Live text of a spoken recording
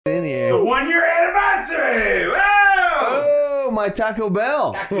1 year anniversary! Woo! Oh, my Taco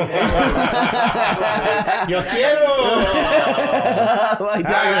Bell. Yo quiero.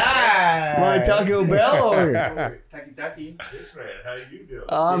 my Taco Bell order. Taki. This man, how you doing?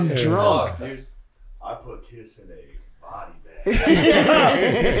 I'm drunk. Dude. I put Kiss in a body bag.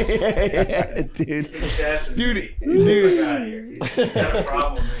 Dude. Assassin. Dude. He's got a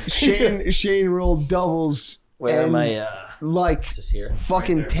problem with me. Shane rolled doubles. Where am I? Like Just here.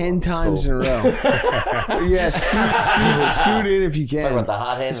 fucking 10 times in a row. Yeah, scoot in if you can. Talk about the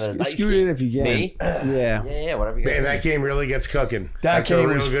hot hand. And the ice Scoot in if you can. Me? Yeah. Yeah, whatever you got. Man, that game really gets cooking. That That's a game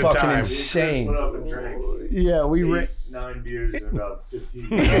real was good fucking time. insane. Went up and drank Yeah, we ran. 9 beers in about 15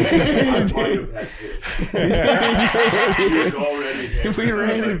 minutes. I might have had He was already there. We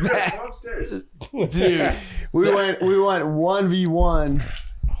ran it Chris, back. come upstairs. Dude, we went 1v1,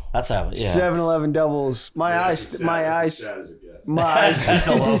 That's how. Yeah. 7-Eleven doubles. My eyes. Sad as it gets. My eyes. That's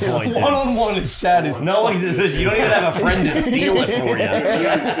a low point. Dude. One-on-one is sad as No one. You don't even have a friend to steal it for you.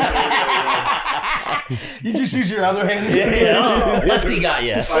 You just use your other hand to steal. Yeah. Lefty got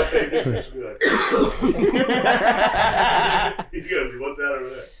you. I think Chris would be like, he goes, what's that over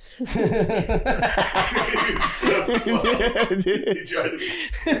there? So slow. He tried to be.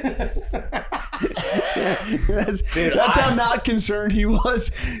 That's how not concerned he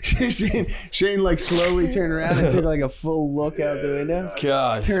was. Shane like slowly turned around and took like a full look out the window.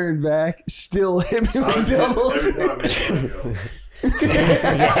 God. Turned back, still hit me with doubles. Every time I go,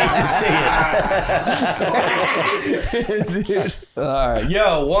 Dude. All right.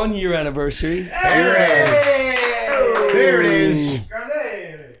 Yo, 1 year anniversary. There it is. There it is.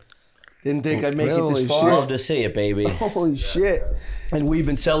 Didn't think I'd make it Holy this far. Love to see it, baby. Holy shit. And we've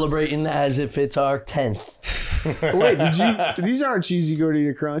been celebrating as if it's our 10th. Wait, these aren't cheesy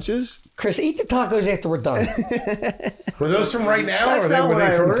gordita crunches. Chris, eat the tacos after we're done. Were those from right now, That's or not were what they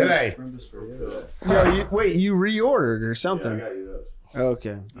I from ordered. today? No, you reordered or something. I got you those.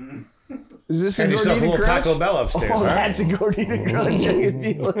 Okay. Is this Had a yourself a gordita little crunch? Taco Bell upstairs, Oh, huh? that's a gordita crunch. I can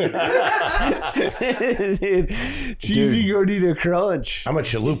feel it. Dude, cheesy gordita crunch. I'm a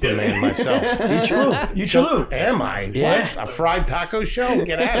chalupa man myself. You chalup. Am I? Yeah. What? A fried taco show?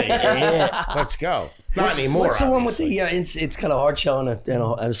 Get out of here. Let's go. Not anymore. What's the one with obviously. the, it's kind of hard shell and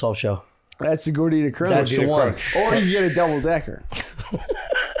a soft shell. That's the gordita crunch. That's the Gordita one. crunch. Or you get a double decker.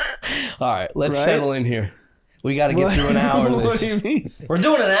 All right, let's Right? settle in here. We got to get through an hour of What do this. you mean? We're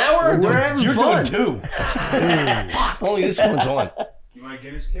doing an hour? We're having You're fun. doing 2. Only this one's on. You want a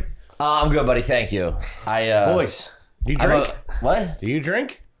Guinness Kip? I'm good, buddy. Thank you. Boys. Do you I'm drink? what? Do you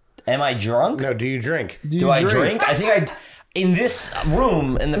drink? Am I drunk? No, do you drink? Do I drink? I think in this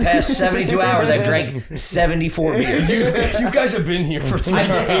room, in the past 72 hours, I've drank 74 beers. You guys have been here for 3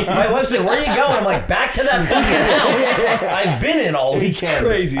 days. My wife said, "Where are you going?" I'm like, "Back to that fucking house I've been in all weekend."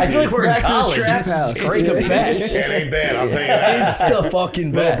 crazy, I feel like we're Back in to the college. trap This is house. crazy. It's the best. It ain't bad, I'll tell you that. It's the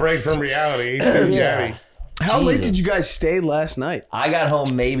fucking Little best. break from reality. Yeah. How late Jesus. did you guys stay last night? I got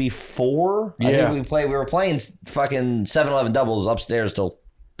home maybe 4. I Yeah. think we were playing fucking 7-Eleven doubles upstairs till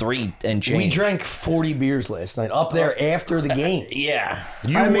 3 and change. We drank 40 beers last night up there after the game. Yeah.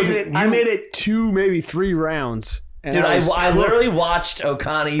 I made it 2, maybe 3 rounds. And Dude, was I literally watched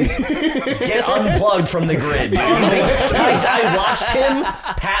O'Connie's get unplugged from the grid. Dude. I watched him,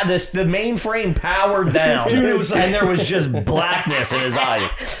 the mainframe powered down, dude, and there was just blackness in his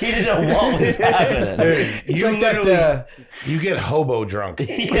eyes. He didn't know what was happening. It's You like that. literally- You get hobo drunk. You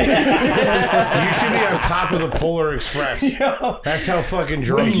should be on top of the Polar Express. That's how fucking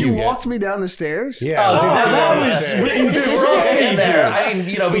drunk Wait, you get. walked me down the stairs? Yeah, Oh, dude, that was insane. we're all sitting there. I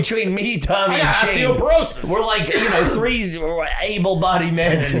mean, between me, Tommy, and Shane, osteoporosis. we're like, 3 able-bodied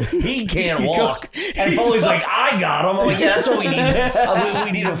men, and he can't walk. And Foley's like, "I got him." I'm like, "Yeah, that's what we need.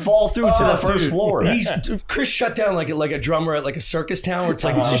 We need to fall through to the first floor." Chris shut down like a drummer at like a circus town where it's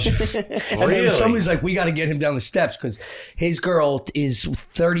like, and Really? then somebody's like, we got to get him down the steps because his girl is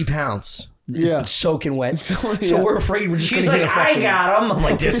 30 pounds. Yeah. Soaking wet. So yeah. we're afraid we're just She's gonna like, get a "I fucking- got him." I'm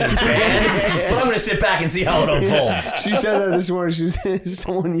like, "This is bad," but I'm gonna sit back and see how it unfolds. She said that this morning. She said,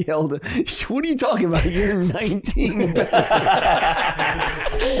 someone yelled, "What are you talking about? You're 19 pounds."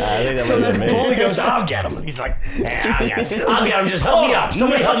 So then Foley goes, I'll get him. And he's like, I'll get him. Just help me up.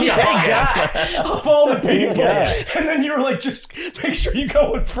 Somebody help me up. Thank God. of all the people. God. And then you were like, just make sure you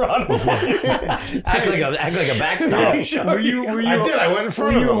go in front of him. Act like a backstop. Were you? I did. I went in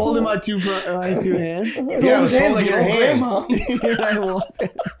front Were of you him. holding my 2 hands? Yeah, I was Hand holding like your an old hand. grandma. And I walked.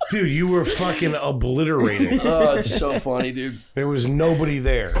 Dude, you were fucking obliterated. Oh, it's so funny, dude. There was nobody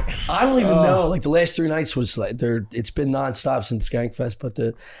there. I don't even know. Like the last 3 nights was like it's been nonstop since Skankfest, but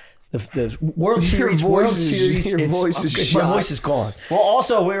The World Series. World Series. Your voice is my shot. voice is gone. Well,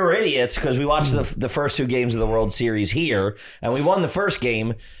 also we were idiots because we watched the first 2 games of the World Series here, and we won the first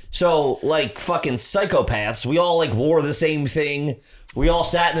game. So like fucking psychopaths, we all like wore the same thing. We all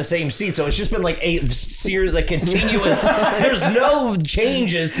sat in the same seat, so it's just been like a series, like continuous. There's no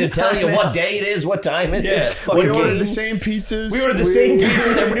changes to tell you what day it is, what time it is. We ordered the same pizzas. We ordered the same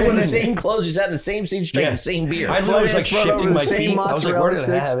pizzas. Everybody wore the same clothes. We sat in the same seats, drank the same beer. I was like Fred shifting over my the same feet. I was like, where did I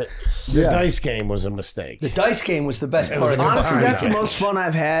mozzarella have it? The dice game was a mistake. The dice game was the best part of the Honestly, fun. that's the most fun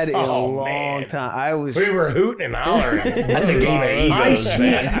I've had in a long man. time. I was. We were hooting and hollering. That's a game of egos,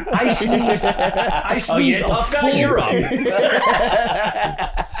 man. I sneezed. Oh, yeah, tough guy, you're up.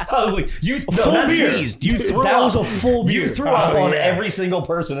 Oh, you not beer. sneezed. You threw That up. was a full beer. You threw up Oh, on yeah. every single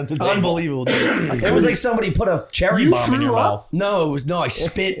person at the table. Unbelievable, dude. It was like somebody put a cherry You bomb in threw your up? mouth. No, it was no. I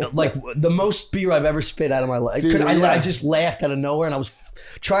spit like the most beer I've ever spit out of my life. Dude, I just laughed out of nowhere, and I was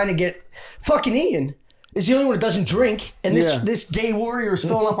trying to get fucking Ian. Is the only one that doesn't drink, and this gay warrior is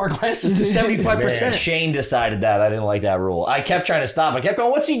filling up our glasses to 75%. Shane decided that. I didn't like that rule. I kept trying to stop. I kept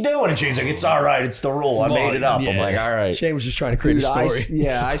going, what's he doing? And Shane's like, it's all right. It's the rule. I made it up. I'm like, all right. Shane was just trying to create Dude, a story.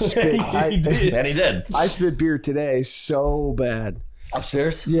 I spit. And he did. I spit beer today so bad.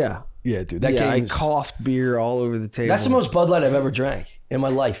 Upstairs? Yeah. Yeah, dude. That Yeah, I game is, coughed beer all over the table. that's the most Bud Light I've ever drank in my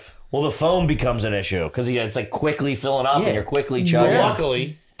life. Well, the phone becomes an issue because it's like quickly filling up Yeah. and you're quickly chugging. Yeah.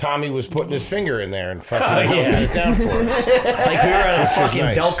 Luckily, Tommy was putting his finger in there and fucking yeah. melting it down for us. Like we were at a fucking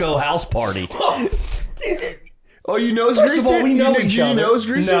nice. Delco house party. Oh, you nose First greased of all, it? we know Did each you other. nose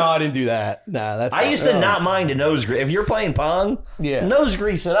grease No, it? I didn't do that. Nah, that's I fine. used to not mind a nose grease. If you're playing Pong, Yeah. nose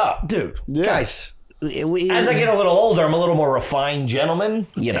grease it up. dude. Yeah. Guys, As I get a little older, I'm a little more refined gentleman.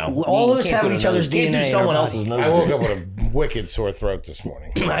 You know, all you of us can't have do each a other's nose- can't DNA do in someone our else's nose. I woke up with a wicked sore throat this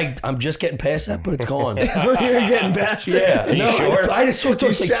morning. I'm just getting past that, but it's gone. You're getting past it. Yeah, you no, sure? I had a sore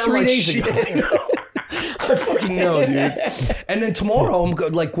throat You like sound 3 like days shit. ago. I fucking know, dude. And then tomorrow I'm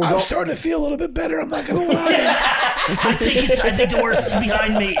good. Like we're I'm going. starting to feel a little bit better. I'm not gonna lie. I think the worst is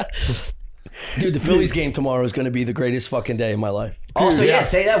behind me. Dude, the Phillies game tomorrow is going to be the greatest fucking day of my life. Also, yeah,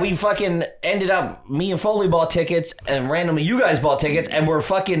 say that we fucking ended up. Me and Foley bought tickets, and randomly you guys bought tickets, and we're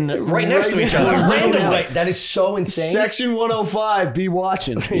fucking right next to each other. Randomly. Right, that is so insane. Section 105, be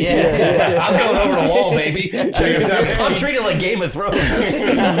watching. Yeah, I'm going over the wall, baby. Check us out. I'm treated like Game of Thrones.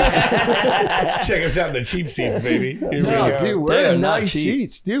 Check us out in the cheap seats, baby. Here we No, go. dude, we're They are in not nice cheap.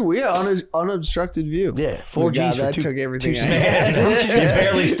 seats. Dude, we got unobstructed view. Yeah, Oh, 4Gs God, for that two. took everything I Man, had. he's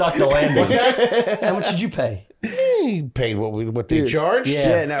barely stuck to landing. How much did you pay? He paid what they charged.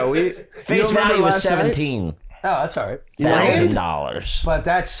 Yeah, no, we. Face you don't remember value was last night? $17,000. Oh, that's all right. But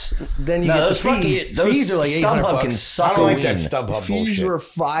That's then you no, get those the fees. fucking those Fees are like $800. StubHub can I suck don't a like that ween. StubHub Fees bullshit. were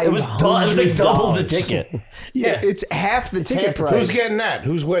 $500. It was like double the ticket. Yeah, it's half the ticket price. Who's getting that?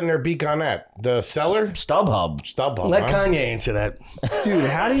 Who's wetting their beak on that? The seller? StubHub. StubHub. Let huh? Kanye answer that. Dude,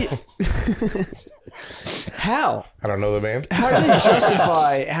 how do you? How? I don't know the man. How do they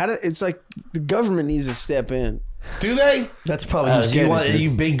justify? It's like the government needs to step in. Do they? That's probably who's You getting want it, dude. you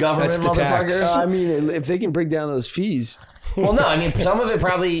big government That's the tax. motherfucker? I mean, if they can bring down those fees, Well, no, I mean some of it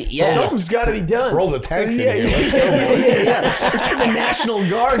probably. Yeah. something's got to be done. Roll the tanks in Yeah, here. yeah, Let's go, boys. Let's get the National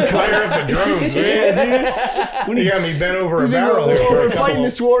Guard. Fire up the drones, man. You got me bent over a You think barrel we're, there for we're a couple. fighting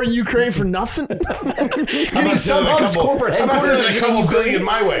this war in Ukraine for nothing? How about StubHub's corporate how about headquarters sending a couple billion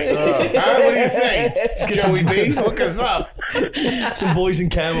my way? Huh? What do you say? Joey B, hook us up. Some boys in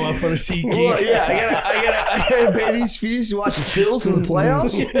camo out front of SeatGeek. Well, yeah, I gotta pay these fees to watch the Phils in the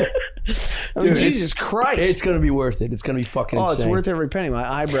playoffs. I mean, Dude, Jesus Christ! It's going to be worth it. It's going to be fucking insane. it's worth every penny. My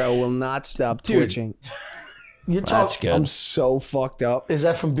eyebrow will not stop twitching. You're That's talking. good. I'm so fucked up. Is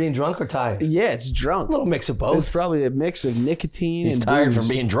that from being drunk or tired? Yeah, it's drunk. A little mix of It's both. probably a mix of nicotine He's and tired booze. from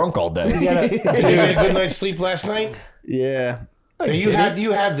being drunk all day. Did you get a good night's sleep last night? Yeah. You had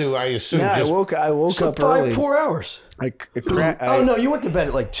to, I assume. Yeah, I just woke up For early. 4 hours. Oh no, you went to bed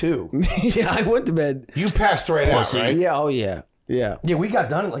at like 2. Yeah, I went to bed. you passed right out, right? Yeah, oh yeah, yeah. Yeah, we got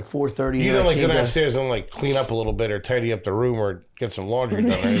done at like 4:30. You and don't I like came go down- downstairs and like clean up a little bit or tidy up the room or get some laundry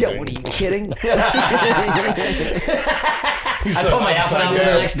done. Or Yeah, anything. what are you kidding? I put my outfit on for the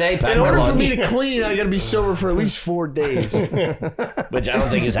next day, pack In my order for lunch, me to clean, I gotta be sober for at least 4 days. which I don't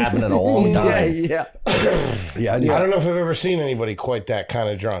think has happened in a long Yeah, time. yeah. Yeah, I knew. I don't know if I've ever seen anybody quite that kind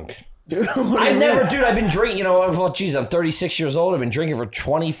of drunk. I've never, dude. I've been drinking. You know, well, geez, I'm 36 years old. I've been drinking for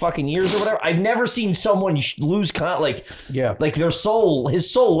 20 fucking years or whatever. I've never seen someone lose Yeah. like their soul.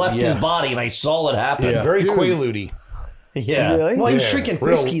 His soul left Yeah. his body, and I saw it happen. Yeah. Very Dude. Quaalude-y. Yeah. Really? Well, he was Yeah. drinking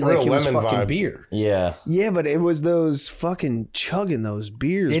Real- whiskey real like it was lemon fucking vibes. beer. Yeah. Yeah, but it was those fucking chugging those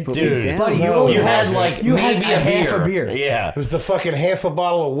beers. It- put dude, me down. buddy, No, You it had wasn't. like You had maybe a half a beer. Yeah. It was the fucking half a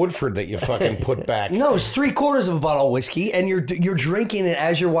bottle of Woodford that you fucking put back. No, it's 3/4 of a bottle of whiskey, and you're drinking it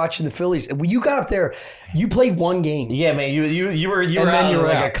as you're watching the Phillies. When you got up there, you played one game. Yeah, man. You were then out you in were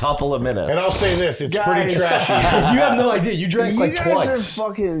like out. a couple of minutes. And I'll say this, it's pretty Guys. trashy. You have no idea. You drank You like guys twice. are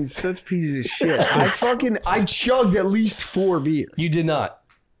fucking such pieces of shit. I chugged at least 4 beers. You did not.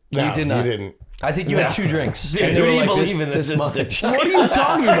 No, you did not. You didn't. I think you had 2 drinks. Dude, and they who were do you like believe in this much. instance? What are you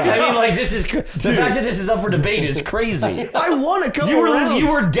talking I about? mean, like this is the fact that this is up for debate is crazy. I won a couple You were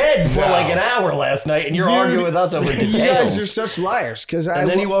rounds. dead for No. like an hour last night, and you're Dude, arguing with us over details. You guys are such liars. Because And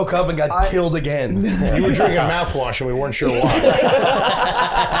then he woke up and got killed again. You were drinking mouthwash and we weren't sure why.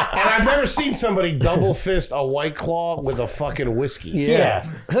 And I've never seen somebody double fist a White Claw with a fucking whiskey. yeah.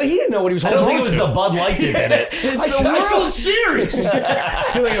 He didn't know what he was I don't holding think it was the Bud Light that did it. It's the World Series.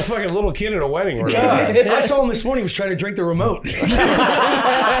 You're like a fucking little kid at a wedding. Right? I saw him this morning. He was trying to drink the remote. Fucking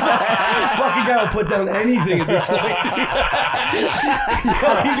guy will put down anything at this point.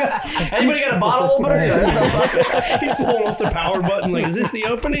 Anybody got a bottle opener? He's pulling off the power button. Like, is this the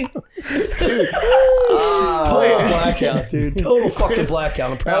opening? Total blackout, dude. Total fucking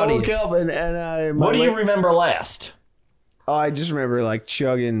blackout. I'm I proud of woke you. up and What do you remember last? I just remember like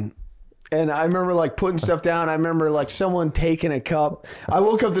chugging. And I remember like putting stuff down. I remember like someone taking a cup. I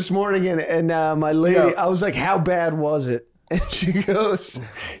woke up this morning and my lady, I was like, how bad was it? And she goes,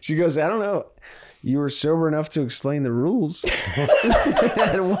 I don't know. You were sober enough to explain the rules.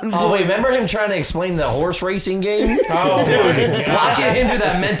 At one Oh, point. wait, remember him trying to explain the horse racing game? Oh, dude. Watching him do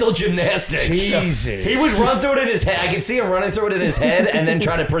that mental gymnastics. Jesus. He would run through it in his head. I could see him running through it in his head and then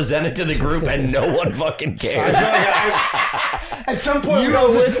try to present it to the group, and no one fucking cared. At some point, You we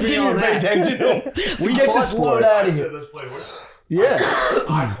all don't just listen didn't on pay that. attention to him. We get fought this for load it. out I of here. said, let's play horse. Yeah.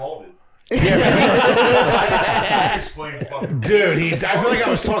 I called it. I explained fucking. Dude, I feel like I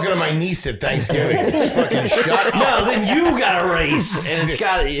was talking to my niece at Thanksgiving. It's fucking shut up. No, then you got a race, and it's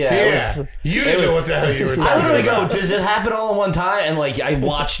got it Yeah. was- You didn't know what the hell you were I talking literally go, about. does it happen all in one time? And like, I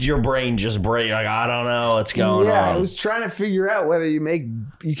watched your brain just break. Like, I don't know what's going Yeah, on. I was trying to figure out whether you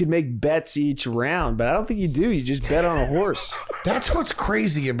could make bets each round, but I don't think you do. You just bet on a horse. That's what's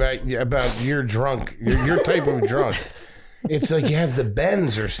crazy about your drunk, your type of drunk. It's like you have the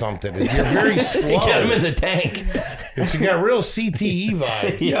bends or something. You're very slow. You get him in the tank. You got real CTE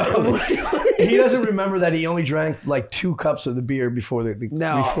vibes. He doesn't remember that he only drank like 2 cups of the beer before the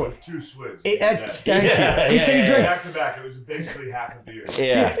No. before. With 2 swigs. Thank Yeah, you. He said he drank. Back to back. It was basically half a beer.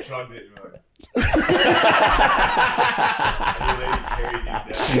 Yeah. You chugged it. And you're like, and your lady carried you down.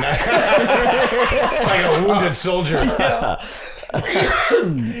 Like a wounded soldier.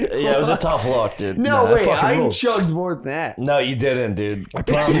 Yeah, it was a tough look, dude. No, that wait, fucking I rules. chugged more than that. No, you didn't, dude. I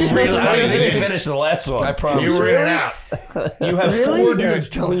promise. I don't even think you finished the last one. I promise. You were in and out. You have Really? 4 dudes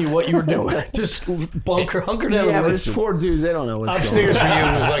telling you what you were doing. Just hunker down. Yeah, and but it's listen. 4 dudes. They don't know what's Upstairs for you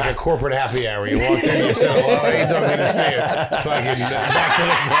was like a corporate happy hour. You walked in, you said, hello, how you doing? Good to see you. Fucking back to the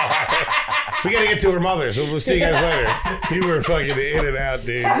car. We got to get to her mother, so we'll see you guys later. You were fucking in and out,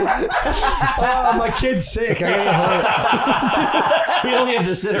 dude. Oh, my kid's sick. I gotta We only have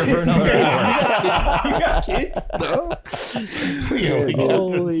to sit her for another hour. You got kids? You only got the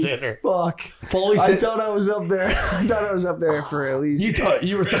Holy sitter. fuck. Foley I said. thought I was up there. I thought I was up there for at least. You thought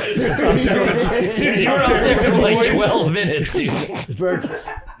you were. Dude, you were up there for like 12 minutes, dude. You're going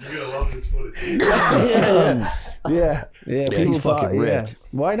to love this footage. yeah. People he's thought, fucking yeah. ripped.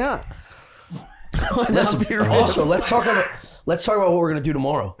 Why not? Why not Listen, be ripped? also, let's talk about what we're gonna do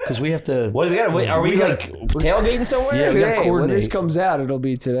tomorrow because we have to. What we got? Are we like tailgating somewhere? Yeah. we gotta Today, when coordinate. this comes out, it'll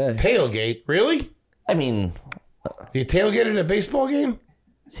be today. Tailgate? Really? I mean, You tailgated a baseball game?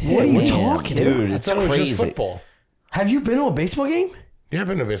 What are you talking about? dude? I It's thought it was crazy. just football. Have you been to a baseball game? Yeah, I've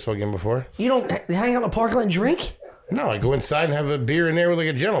been to a baseball game before. You don't hang out in the parking lot and drink? No, I go inside and have a beer in there with like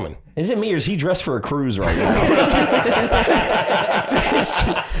a gentleman. Is it me or is he dressed for a cruise right now?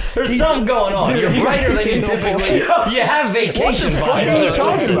 There's something going on. You're brighter than you typically. You have vacation vibes or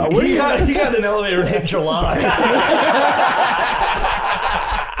something. What you got in an elevator and hit July.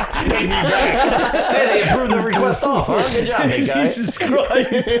 Hey, they approved the request off, huh? Good job, big guy. Jesus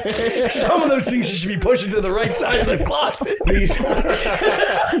Christ. Some of those things you should be pushing to the right side of the closet.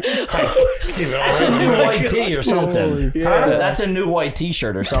 That's a new white tee or something. Yeah. That's a new white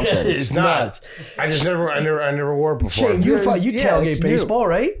T-shirt or something. It's not. I never wore it before. Shane, you Yeah, tailgate it's new. baseball,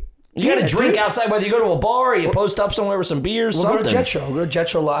 right? You got to drink dude. outside, whether you go to a bar or you post up somewhere with some beers, We'll something. go to Jet Show. We'll go to Jet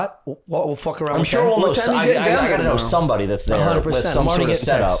Show a lot. We'll fuck around. I'm with sure that. we'll know. What time I you getting down got to there know tomorrow? somebody that's there 100%. with some I'm already sort of getting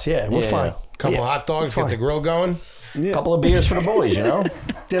setup. texts. Yeah, we're fine. Couple hot dogs, get the grill going. A couple of beers for the boys, you know?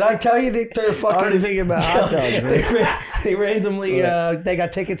 Did I tell you that they're fucking? Already thinking about hot dogs. Man. they randomly they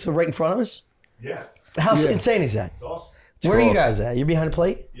got tickets right in front of us. Yeah. How insane is that? It's awesome. Where are you guys at? You're behind the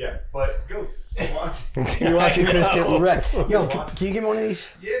plate. Yeah, but go. Watch. You're watching Chris get wrecked. Yo, can you give me one of these?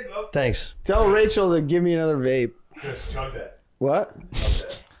 Yeah, bro. Thanks. Tell Rachel to give me another vape. Chris, chug that. What? Chug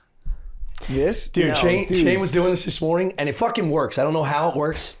that. This? Dude, No, Shane was doing this morning, and it fucking works. I don't know how it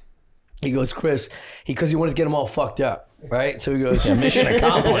works. He goes, Chris, because he wanted to get them all fucked up, right? So he goes, Mission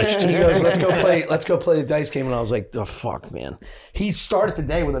accomplished. he goes, let's go play the dice game. And I was like, oh fuck, man. He started the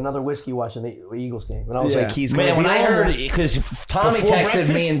day with another whiskey watching the Eagles game, and I was Yeah. like, he's gonna Man, be when I on heard one. it, because Tommy Before texted breakfast?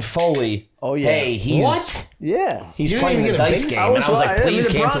 me and Foley, Oh, yeah. hey, he's What? Yeah. he's You didn't playing even the get a dice base? game. And I was like, please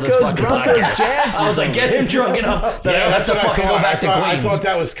the cancel this fucking Broncos, podcast. Jags I was like, get him drunk enough that I have to what fucking go back to I Queens. thought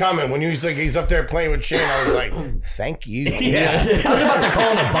that was coming. When you was like, he's up there playing with Shane, I was like, thank you. Yeah. I was about to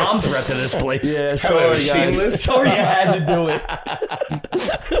call in a bomb threat to this place. Yeah, Hello, sorry guys. Seamless. Sorry you had to do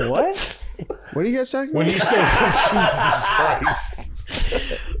it. What? What are you guys talking about? When you still, Jesus Christ.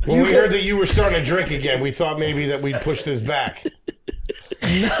 When we heard that you were starting to drink again, we thought maybe that we'd push this back.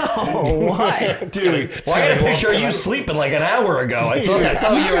 Oh, why? Dude, well, I got a picture of you sleeping like an hour ago. I thought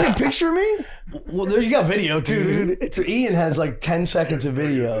You you took were... a picture of me? Well, there you got video too, dude. It's Ian has like 10 seconds of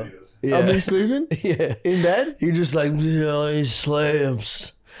video. Of me sleeping? Yeah. In bed? You're just like, he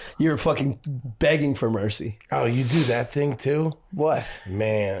slams. You're fucking begging for mercy. Oh, you do that thing too? What?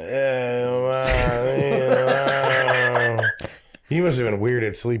 Man. He must have been weird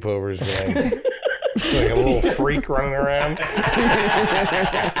at sleepovers, man. Like a little freak running around.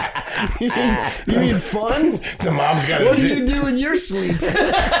 You mean fun? The mom's got What to do you do in your sleep?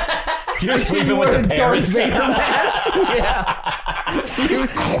 You're sleeping with the Darth parents. Vader mask? Yeah. You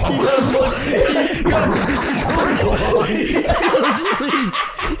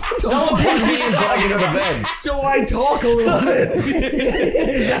Someone put me in so I can go to bed. So I talk a little bit.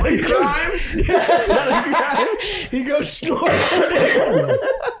 Is that a crime? Is that a crime? He goes snort.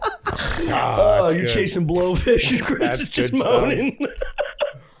 Oh, You're chasing blowfish and Chris That's is just good stuff. moaning.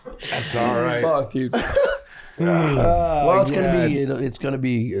 That's all right. Fuck, dude. Well, it's God. gonna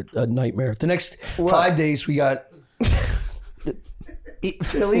be a nightmare. The next 5 days we got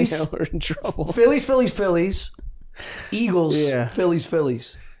Phillies, Yeah, we're in trouble. Phillies, Eagles, Yeah.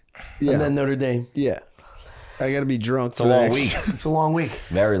 Phillies, Yeah. and then Notre Dame. Yeah. I got to be drunk for a the long next week. It's a long week.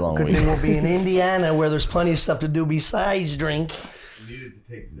 Very long Good week. thing we'll be in Indiana where there's plenty of stuff to do besides drink. You needed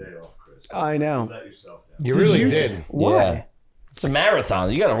to take the day off, Chris. I know. Let yourself down. You really you did. Why? Yeah. It's a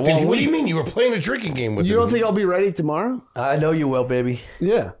marathon. You got a long What do you week. mean? You were playing a drinking game with You him. don't think I'll be ready tomorrow? I know you will, baby.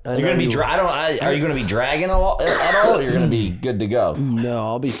 Yeah. I You're know gonna be. you will. Are you gonna be dragging at all, or you're gonna be good to go? No,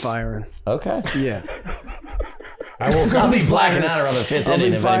 I'll be firing. Okay. Yeah. I woke I'll up. be blacking out around the fifth I'll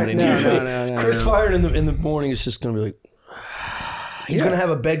inning be if firing. anybody needs me. No. Chris fired in the morning is just gonna be like. He's gonna have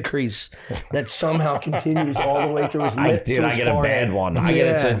a bed crease that somehow continues all the way through his lip. Dude, to I his get a forehead. bad one. I get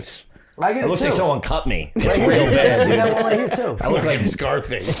Yeah. it. I get It looks like too. someone cut me. It's Right real here. bad, We dude. got one right here too. I look like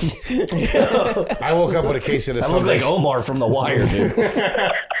Scarface. I woke up with a case of the I look Sunday. like Omar from The Wire,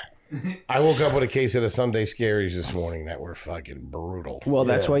 dude. I woke up with a case of the Sunday Scaries this morning that were fucking brutal. Well,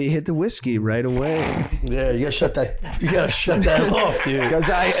 that's why you hit the whiskey right away. Yeah, you gotta shut that. You gotta shut that off, dude. Because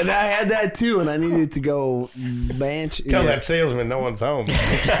I had that too, and I needed to go bench. Tell yeah. that salesman no one's home.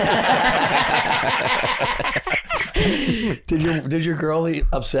 Did your girl be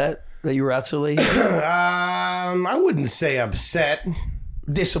upset that you were out so late? I wouldn't say upset. What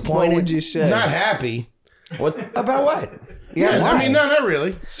Disappointed? would you say? Not happy. What? About what? Yeah, I mean, no, not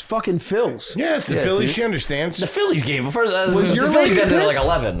really. It's fucking Phil's. Yeah, it's the Yeah, Phillies. dude. She understands. The Phillies game. First, Was the your Phillies lady ended at like pissed?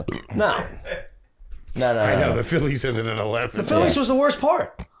 11. No. No. I know the Phillies ended at 11. The Phillies was the worst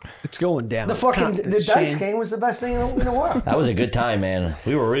part. It's going down. The fucking the dice Shane. game was the best thing in the world. That was a good time, man.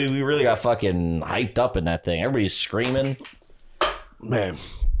 We really got fucking hyped up in that thing. Everybody's screaming. Man,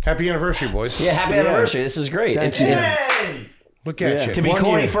 Happy anniversary, boys. Yeah, happy anniversary. This is great. Thank It's, you. it, Look at Yeah. you. to be 1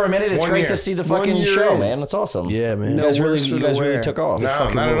 corny year. for a minute, it's 1 great year. to see the 1 fucking year show, in. man. That's awesome. yeah, man. You No guys really, worse for you the guys really wear. took off. No,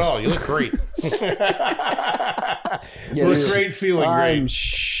 not at all. You look great. Yeah, You look this- great, feeling I'm great.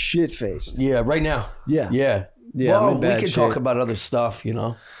 shit faced. Yeah, right now. Yeah. Yeah. Yeah, Well, I'm in we bad can shape. talk about other stuff, you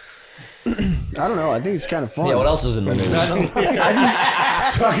know. I don't know. I think it's kind of fun. Yeah, what else is in the news? Talk about We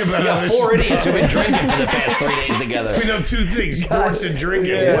got other 4 stuff. idiots who've been drinking for the past 3 days together. We know 2 things: sports and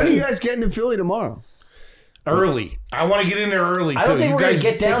drinking. When are you guys getting to Philly tomorrow? Early. I want to get in there early I too. don't think You we're going guys to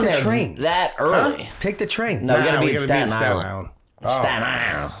get down the there train. that early. Take the train. No, we got to we be in gotta Staten Island. Island. Staten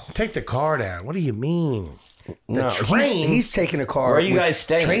Island. Take the car down. What do you mean? No, train? He's taking a car. Where are you guys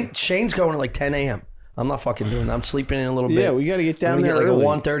staying? Shane's going at like 10 a.m. I'm not fucking doing that. I'm sleeping in a little bit. Yeah, we got to get down We're there gonna get early.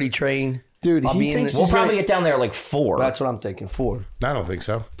 like a 1:30 train. Dude, I'll be he in thinks the- We'll he's probably gonna, get down there like 4. That's what I'm thinking. 4. I don't think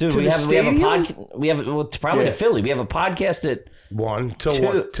so. Dude, To we the have a stadium? probably Yeah. to Philly. We have a podcast at 1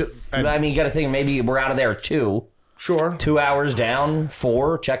 till 2. 1. I mean, you got to think maybe we're out of there at 2. Sure. 2 hours down,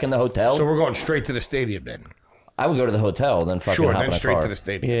 4, checking the hotel. So we're going straight to the stadium then. I would go to the hotel, then fucking Sure, hop then in a straight car. to the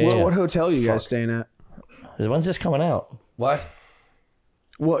stadium. Yeah, Well, yeah. what hotel you guys staying at? When's this coming out? What?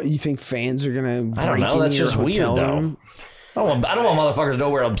 What, you think fans are gonna? I don't know. That's just weird, though. I don't want motherfuckers to know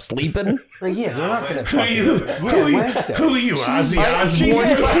where I'm sleeping. Yeah, they're not gonna. Who are you? Wednesday. Who are you? Ozzy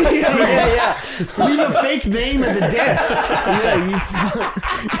Osbourne? yeah. Leave a fake name at the desk. Yeah, you.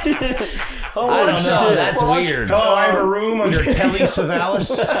 I don't know. That's weird. Hello, I have a room under Telly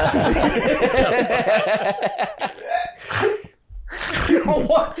Savalas. You know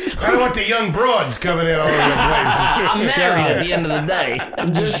what? I don't want the young broads coming in all over the place. I'm married at the end of the day.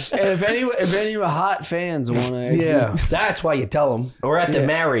 Just if any hot fans want to. Yeah, that's why you tell them. We're at the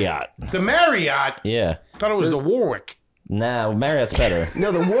Marriott. The Marriott. Yeah. Thought it was the Warwick. Nah, Marriott's better.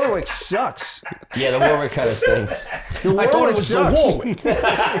 No, the Warwick sucks. Yeah, the Warwick kind of stinks. The I thought it Warwick was sucks. the Warwick.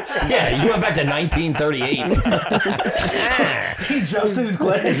 Yeah, you went back to 1938. He adjusted his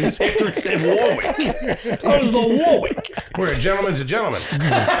glasses after he said Warwick. That was the Warwick. We're a gentleman's a gentleman.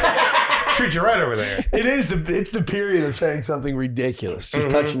 Treat you right over there. It's the period of saying something ridiculous. Just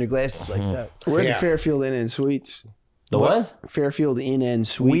touching your glasses like that. We're at Yeah. the Fairfield Inn and Suites. The what? Fairfield Inn and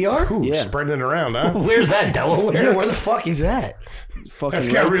Suites. We are? Ooh, Yeah. spreading it around, huh? Where's that, Delaware? Yeah, where the fuck is that? Fucking That's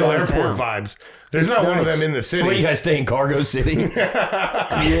got right real downtown. airport vibes. There's It's not one of nice. them in the city. Where you guys stay in Cargo City?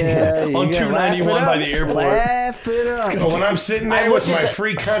 Yeah, you On gotta 291 laugh it by up. the airport. Laugh it up. But when I'm sitting there with my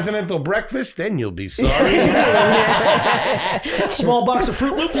free continental breakfast, then you'll be sorry. Small box of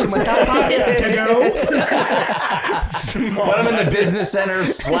Fruit Loops in my top pocket. When I'm in the business center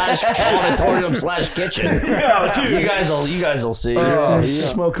 / auditorium / kitchen. You guys will see.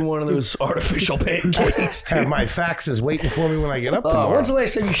 Smoking one of those artificial pancakes. Have my faxes waiting for me when I get up Oh, tomorrow. when's the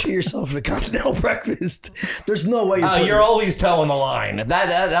last time you shit yourself at a continental breakfast? There's no way you're. You're always towing the line.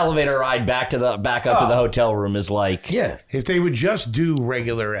 That elevator ride back up to the hotel room is like. Yeah, If they would just do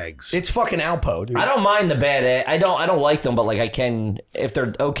regular eggs. it's fucking Alpo, dude. I don't mind the bad egg. I don't like them, but like I can, if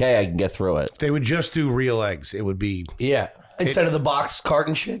they're okay, I can get through it. If they would just do real eggs, it would be Yeah, instead of the box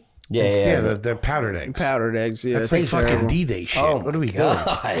carton shit. Yeah, yeah. the powdered eggs. Powdered eggs. Yeah, That's like fucking terrible. D-Day shit. Oh, what are we God.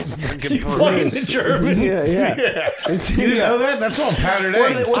 doing? Fucking the Germans. Yeah, yeah. It's, You didn't know that? That's all powdered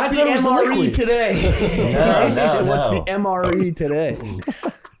What eggs. what's I the thought it was the MRE liquid. today? No. What's the MRE today?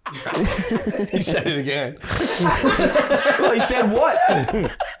 He said it again. Well, he said what?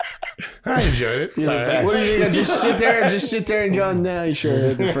 I enjoyed it. What do you think? I just sit there and go, no, you sure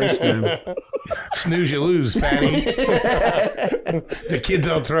heard the first time. Snooze, you lose, fatty. The kid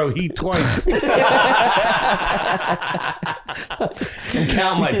don't throw heat twice. And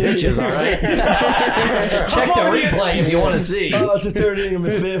count my pitches, all right? Check the replay if you want to see. Oh, it's a 30 and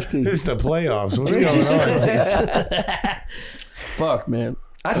a 50. It's the playoffs. What's going on? Fuck, man.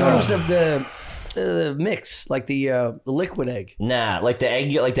 I thought it was the mix, like the liquid egg. Nah, like the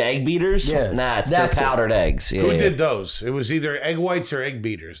egg beaters. Yeah. Nah, it's That's the it. powdered eggs. Yeah, Who yeah. did those? It was either egg whites or egg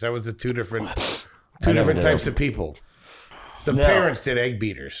beaters. That was the two different never did. types of people. The No. parents did egg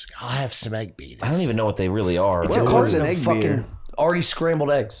beaters. I'll have some egg beaters. I don't even know what they really are. What's it called? It's an Of egg fucking beater. already scrambled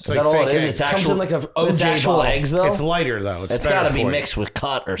eggs. Is that all fake it is? eggs. It's Comes actual. in like a it's OJ actual bottle. eggs though. It's lighter though. It's better got to be for you. mixed with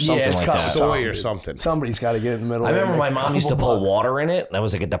cut or something it's like cut that. with soy or something. Somebody's got to get in the middle. I remember my mom used to pull put water in it. That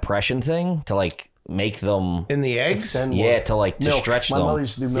was like a depression thing to like make them. In the eggs? Yeah, to stretch My them. mother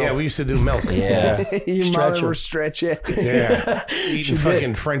used to do milk. Yeah, we used to do milk. Yeah. Your Stretch mother them. were stretch eggs. Yeah. Eating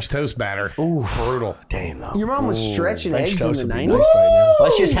fucking French toast batter. Ooh, brutal. Damn though. Your mom was stretching French eggs in toast the would be 90s? nice right now.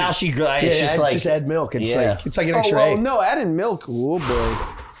 That's just how she. It's just like just add milk. It's Yeah. like an Oh, extra well, egg. no, adding milk. Oh, boy.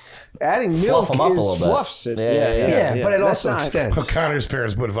 Adding milk Fluff 'em up a little is bit. fluffs it. Yeah, Yeah, but it That's also not- extends. Connor's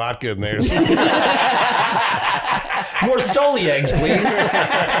parents put vodka in theirs. more Stoli eggs, please.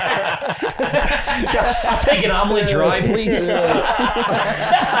 I'll take an omelet dry, please. 2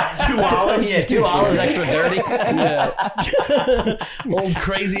 olives. Yeah, 2 olives extra dirty. Old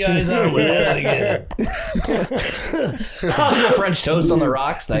crazy eyes on with that again. A little French toast on the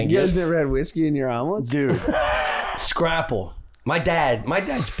rocks. Thank You you. guys never had whiskey in your omelets? Dude, Scrapple. My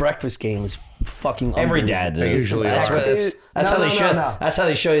dad's breakfast game is fucking Every unbelievable. dad They does. usually That's are. what it's. That's No, how no, they no, show. no. That's how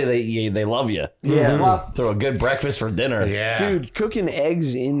they show you they love you. Yeah. Well, Throw a good breakfast for dinner. Yeah. Dude, cooking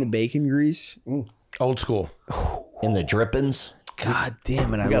eggs in the bacon grease. Old school. In the drippings. God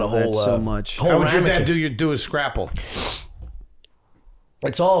damn it, I got a love that whole, so much. How would your dad ramekin. do his scrapple?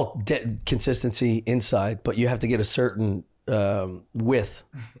 It's all consistency inside, but you have to get a certain width.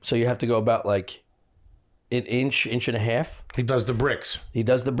 So you have to go about like an inch and a half. He does the bricks. He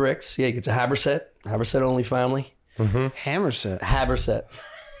does the bricks. Yeah, he gets a Haberset only family. Hammer set. Haberset.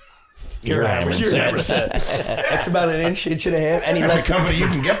 You're hammered. That's about an inch and a half. And he That's a lets company you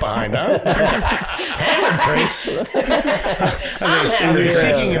can get behind, huh? Chris. They're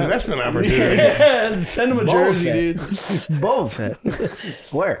seeking investment opportunities. send him a Boba jersey, Fett. dude. Boba Fett.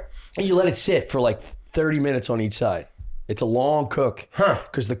 Where? And you let it sit for like 30 minutes on each side. It's a long cook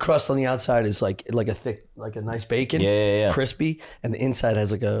because the crust on the outside is like a thick, like a nice bacon, Yeah. crispy, and the inside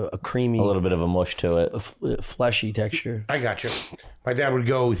has like a creamy, A little bit of a mush to it. fleshy texture. I got you. My dad would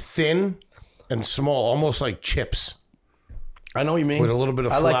go thin and small, almost like chips, I know what you mean. with a little bit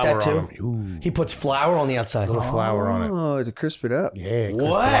of I flour like that too. on them. Ooh, He puts flour on the outside. a little flour on it. Oh, to crisp it up. Yeah.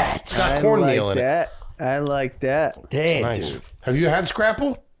 What? It's got I cornmeal like in it. that. I like that. Damn, Nice. dude. Have you had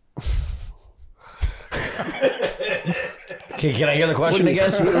scrapple? Can I hear the question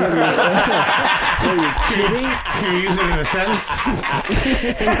again? Can you use it in a sentence?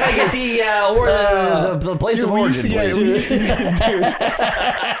 Can I get the place of we used origin, to get, please?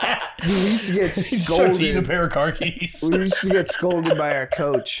 we used to get Starts eating a scolded. pair of car keys. We used to get scolded by our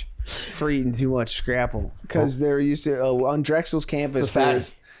coach for eating too much scrapple because there used to on Drexel's campus. For fat. There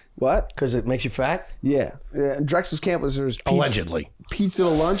was, what? Because it makes you fat? Yeah, on Drexel's campus there was pizza, Allegedly. pizza to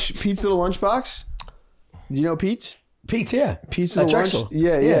lunchbox. Do you know Pete's? Pete, yeah. Pizza At to lunch. Drexel.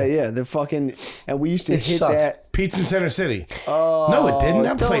 Yeah. The fucking and we used to It hit sucked. that. Pete's in Center City. No, it didn't.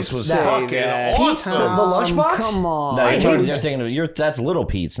 That don't place was say fucking that. awesome. The lunchbox? Come on. No, you're thinking of that's Little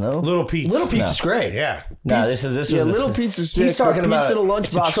Pete's, no? Little Pete's. Little Pizza's great. Yeah. No, this is Yeah, the- Little Pizza was sick. He's talking but about Pizza to it's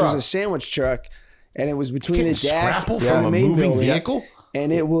a Lunchbox was truck. a sandwich truck, and it was between Getting the DAC scrapple and from the a main moving building. vehicle?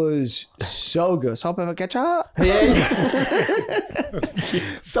 And it was so good. Salt, pepper, ketchup.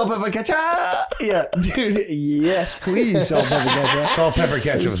 Salt, pepper, ketchup. Yeah, dude. Yes, please. Salt, pepper, ketchup. Salt, pepper,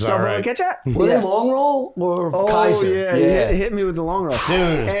 ketchup is all Salt, pepper, right. ketchup. Were they long roll or Oh, Kaiser? yeah. Hit me with the long roll.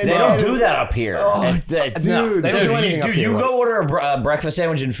 Dude, And, they don't do that up here. Oh, And, dude. They don't do anything up Dude, here, you right? go order a breakfast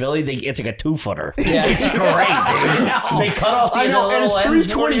sandwich in Philly, it's like a 2-footer. Yeah, it's great, dude. They cut off the I know, and little it's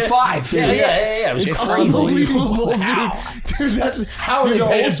ends for you. $3.25. Yeah. It was It's crazy. unbelievable, Wow. dude. That's How are dude, they the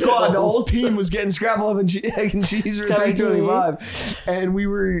paying whole squad, the bills? whole team was getting scrapple up and egg and cheese for $3.25, and we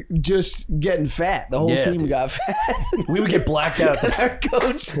were just getting fat. The whole Yeah, team dude. got fat. We would get blacked out. Our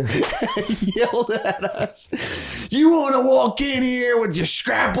coach yelled at us, "You want to walk in here with your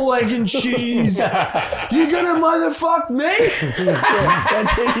scrapple egg and cheese? You gonna motherfuck me?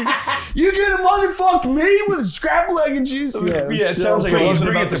 That's it. You gonna motherfuck me with scrapple egg and cheese?" Yeah, it sounds like it Bring wasn't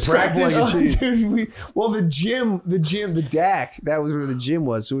it about to the scrapple egg practice. and cheese. Dude, the gym, the DAC, that was where the gym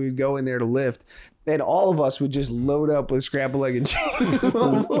was. So we'd go in there to lift. And all of us would just load up with scrapple egg and cheese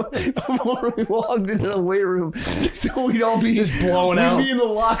before we walked into the weight room. So we'd all be Just blowing out. We'd be in the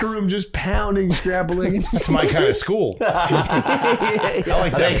locker room just pounding scrapple egg and cheese. That's my kind of school. I like Are they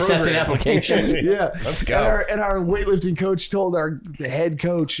that accepting program. applications? Yeah, Let's go. And our weightlifting coach told the head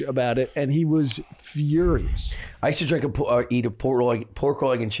coach about it, and he was furious. I used to eat a pork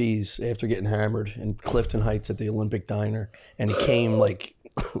roll, egg and cheese after getting hammered in Clifton Heights at the Olympic Diner, and it came like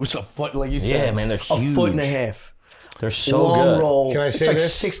it was a foot, like you said. Yeah, man, they're a foot and a huge. half. They're so Long good. roll. Can I It's say like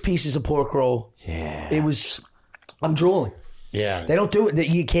this? 6 pieces of pork roll. Yeah, it was. I'm drooling. Yeah. They don't do it.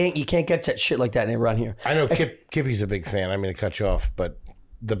 You can't get that shit like that around here. I know Kippy's a big fan. I mean to cut you off, but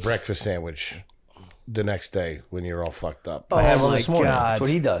the breakfast sandwich the next day when you're all fucked up. Oh I had one my this morning. god! That's what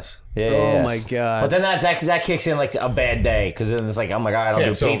he does. Yeah, Oh yeah. my god! But then that kicks in like a bad day because then it's like, oh my god, I'll Yeah,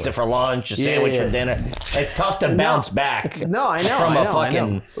 do it's pizza over. for lunch, a sandwich for dinner. It's tough to bounce back. No, I know. From I a know, I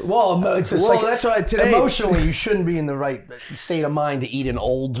know. fucking Well, no, it's just like that's why today. emotionally you shouldn't be in the right state of mind to eat an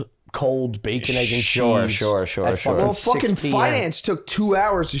old cold bacon egg and Sure, cheese. sure. at Sure. Well, 6 fucking p.m. finance took 2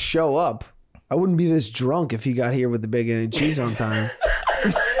 hours to show up. I wouldn't be this drunk if he got here with the bacon and cheese on time.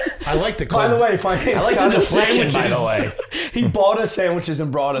 I like the By the cold. way, finance I like got the us deflection, by sandwiches. the way. He bought us sandwiches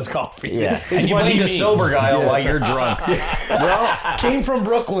and brought us coffee. Yeah, Is and you what he blame the means. sober guy while you're drunk. Well, Came from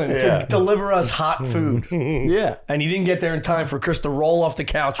Brooklyn to deliver us hot food, yeah. and he didn't get there in time for Chris to roll off the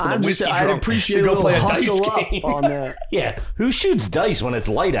couch with I'm a just, whiskey I'd drunk appreciate to a go little play a dice hustle up game. on that. Yeah, who shoots dice when it's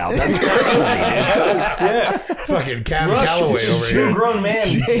light out? That's crazy, dude. fucking Cam Calloway over Two here. grown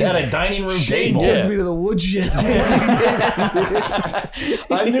men at a dining room Shane table. took me to the woodshed.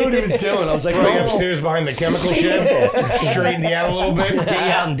 I knew what he was doing. I was like, Going oh, upstairs behind the chemical sheds, straightened you out a little bit.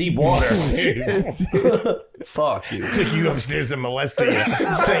 Day out in deep water. fuck, dude. Took you upstairs and molested you,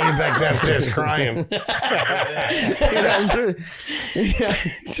 sent you back downstairs crying.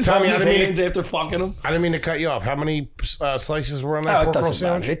 Just Tommy, on his I didn't mean hands after fucking him. I didn't mean to cut you off. How many slices were on Oh, that it pork roll doesn't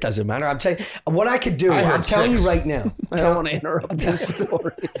matter. sandwich? It doesn't matter. I'm telling you, what I could do. I heard I'm telling 6. you right now. I don't want to interrupt this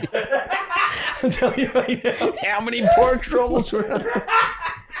story. I'm telling you right now. How many pork troubles were on?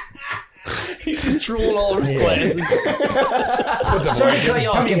 He's just drooling all over his glasses. Sorry to cut you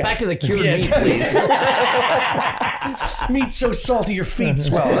off. Get back to the cured meat, please. Meat's so salty, your feet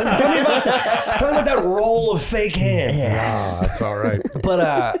swell. Tell me about that roll of fake ham. Ah, that's all right.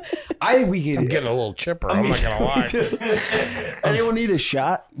 But I think we I'm could. getting a little chipper. I'm not gonna lie. Anyone need a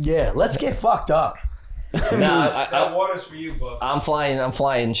shot? Yeah, let's get fucked up. That water's for you, Buff. I'm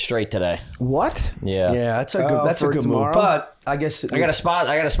flying straight today. What? Yeah. Yeah, that's a for good tomorrow? move. But I guess I got a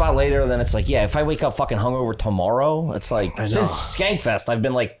spot later. Then it's like, yeah, if I wake up fucking hungover tomorrow, it's like since Skankfest, I've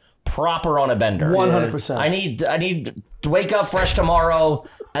been like proper on a bender. 100%. I need to wake up fresh tomorrow,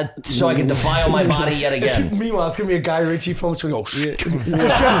 so I can defile my body yet again. Meanwhile, it's gonna be a Guy Ritchie film. It's gonna go.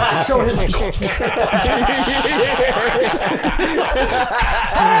 Show him.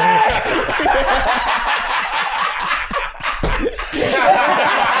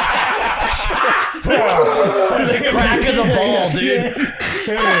 The crack of the ball, dude.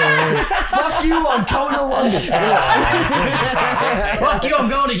 Fuck you! I'm coming to London. Fuck you! I'm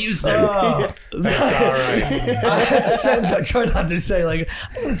going to Houston. That's all right. That's a sentence I try not to say. Like,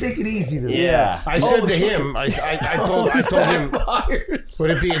 I'm gonna take it easy today. Yeah. I said to him, I told him, Backfires.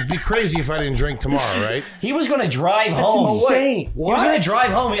 it'd be crazy if I didn't drink tomorrow, right? He was gonna drive That's home. insane. He was gonna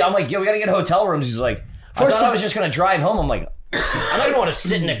drive home. I'm like, yo, we gotta get hotel rooms. He's like, I thought I was just gonna drive home. I'm like, I'm not gonna want to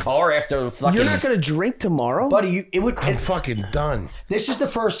sit in a car after fucking. You're not gonna drink tomorrow, Buddy, I'm fucking done. this is the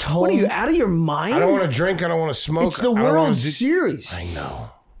first home. What are you out of your mind? I don't want to drink. I don't want to smoke. It's the I don't wanna World do- Series. I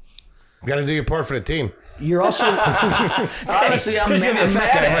know. You got to do your part for the team. You're also Honestly, I'm Who's gonna be a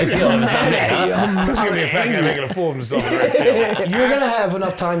fat guy? I feel it was not me, huh? There's gonna be a fat guy making a fool of himself. Right? you're gonna have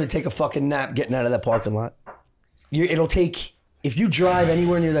enough time to take a fucking nap getting out of that parking lot. It'll take if you drive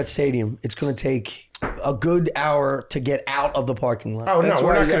anywhere near that stadium, it's gonna take a good hour to get out of the parking lot. Oh no, we're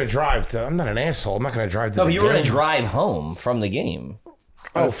why not you going to drive. I'm not an asshole. I'm not going to drive to No, the but you were gonna game. drive home from the game.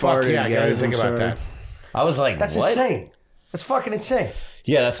 Oh fuck farted, yeah! I got to guys, think I'm about sorry. that. I was like, That's what? insane. That's fucking insane.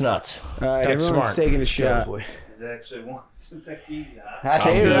 Yeah, that's nuts. All right, That's everyone's smart. taking a shot. Boy. It actually wants some tequila.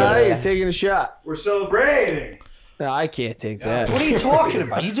 Hey, right, taking a shot. We're celebrating. No, I can't take that. What are you talking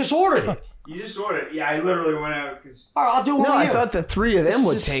about? You just ordered it. You just ordered. Yeah, I literally went out because All right, I'll do one No, with I you. thought the three of them This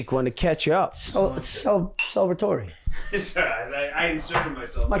would is- take one to catch up. Oh, it's celebratory. I inserted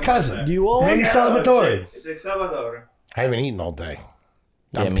myself. My cousin. Do you all? Vinny Salvatore. It's like Salvatore. I haven't eaten all day.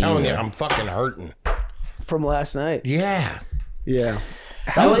 Yeah, I'm me telling you, either. I'm fucking hurting. From last night. Yeah. Yeah.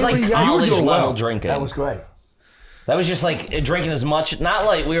 That was like late were you guys college doing? level Well, drinking. That was great. That was just like drinking as much. Not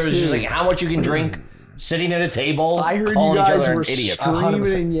like we were just like how much you can drink, sitting at a table, I heard you calling each guys other were idiots. screaming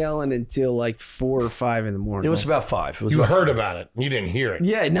 100%. and yelling until like 4 or 5 in the morning. It was about 5. It was You about heard about it. You didn't hear it.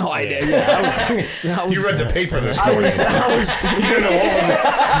 Yeah, no, I did. Yeah, I was, You read the paper this I morning. was,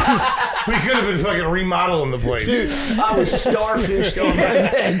 We could have been fucking remodeling the place. I was starfished on my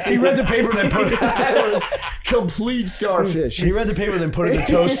bed. He read the paper, then put it. I was complete starfish. He read the paper, then put it in the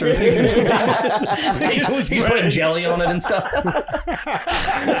toaster. He's putting jelly on it and stuff.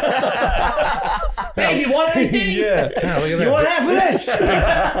 Baby, you want anything? Yeah. Yeah, look at You that. want half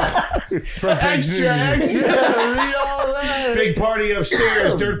of this? Front page Extra, news. extra. Read all that. Big party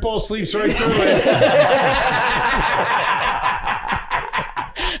upstairs. Dirtball sleeps right through it.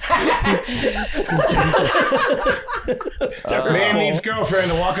 Man needs girlfriend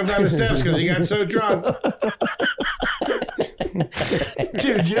to walk him down the steps because he got so drunk.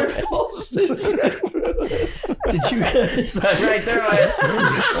 Dude, you're Did you Right there.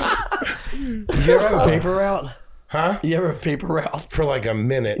 Did you ever have a paper route? Huh? You ever have a paper route? For like a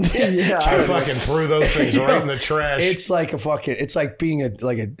minute. Yeah. I fucking threw those things right in the trash. It's like it's like being a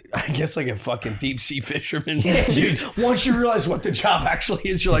fucking deep sea fisherman. Dude, once you realize what the job actually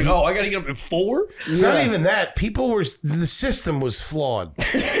is, you're like, oh, I gotta get up at 4? It's not even that. The system was flawed.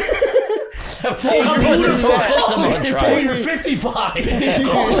 You're 55.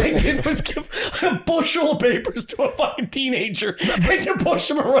 All they did was give a bushel of papers to a fucking teenager and you push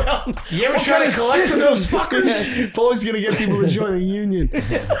them around. You ever What try kind to of collect system? those fuckers? Paul's gonna get people to join the union.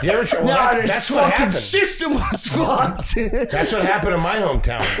 You ever try? Well, that's what fucking happened. system was fucked. That's what happened in my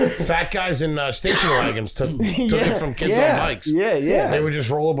hometown. Fat guys in station wagons took it from kids on bikes. Yeah, yeah. They would just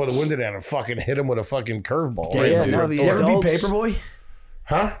roll up with a window down and fucking hit them with a fucking curveball. Yeah, right yeah, in the no, front the You door. ever beat adults- Paperboy?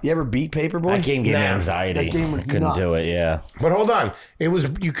 Huh? You ever beat Paperboy? That game gave me Nah. anxiety. That game was Couldn't nuts. do it. Yeah. But hold on,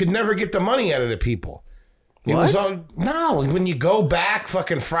 you could never get the money out of the people. It was all, no, when you go back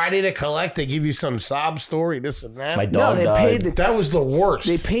fucking Friday to collect, they give you some sob story, this and that. My No, dog they died. paid the That was the worst.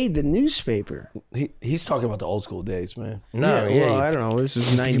 they paid the newspaper. He's talking about the old school days, man. no, yeah, well, I don't know. This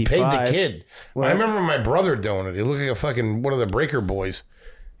was you paid the 95. kid. I remember my brother doing it. He looked like a fucking one of the Breaker Boys.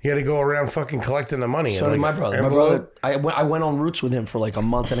 He had to go around fucking collecting the money. So in, did like, my brother. an My envelope. brother, I went on routes with him for like a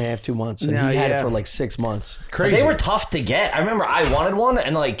month and a half, 2 months, and No, he had yeah. it for like 6 months. Crazy. They were tough to get. I remember I wanted one,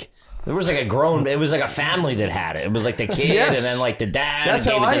 and like there was like it was like a family that had it. It was like the kid, Yes. and then like the dad, That's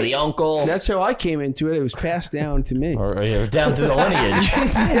and gave how it to I- the uncle, That's how I came into it. It was passed down to me. or down to the lineage.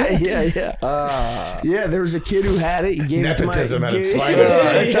 yeah. Yeah, there was a kid who had it. He gave Nepotism it at to my. its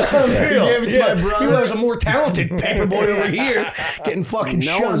finest. He gave it to my brother. There's a more talented paperboy over here getting fucking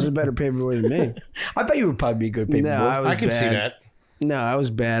No one's a shunned. better paperboy than me. I bet you would probably be a good paperboy. No, I was I can bad. see that. No, I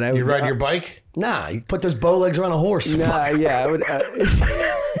was bad. I You would ride your bike? Nah, you put those bow legs around a horse. Nah, yeah, I would.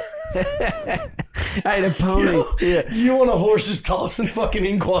 I had a pony. Yeah. You on a horse as tall as fucking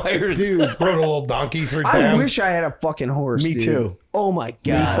Inquires. Dude, Rode a little donkey through I town. wish I had a fucking horse. Me dude. too. Oh my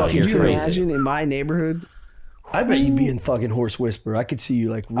god! fucking Can you too. imagine in my neighborhood? I bet you'd be in fucking horse whisper. I could see you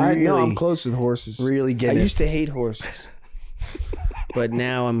like I really. know I'm close with horses. really I getting it. used to hate horses, but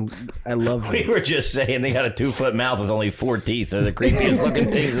now I love We them. were just saying they got a 2-foot mouth with only 4 teeth. They're the creepiest looking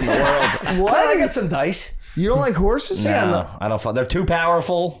things in the world. What? I got some dice. You don't like horses? No, I don't. They're too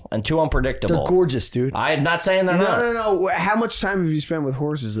powerful and too unpredictable. They're gorgeous, dude. I'm not saying they're not. No. How much time have you spent with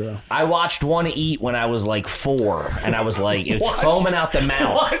horses though? I watched one eat when I was like 4, and I was like, it's foaming out the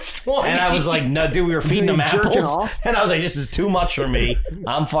mouth. Watched one And I was like, no, dude, we were feeding them You jerking apples. off? And I was like, this is too much for me.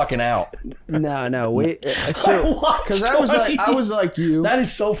 I'm fucking out. No. Wait. So, watched because one I was like you. That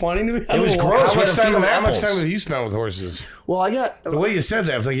is so funny to me. It was gross. How We much, had to feed them how much apples. time have you spent with horses? Well, I got. The way you said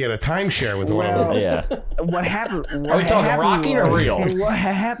that, it's like you had a timeshare with one of them. Yeah. What happened? Are we talking Rocky or real? What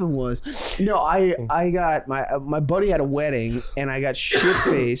happened was, no, I got my buddy had a wedding and I got shit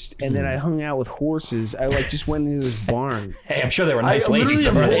faced and then I hung out with horses. I like just went into this barn. Hey, I'm sure they were I nice literally ladies.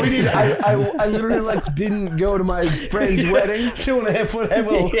 over there. avoided. I literally like didn't go to my friend's wedding. 2.5 foot head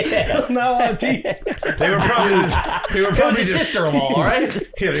with Yeah. not a lot of teeth. They were probably It was probably his just sister-in-law, all right?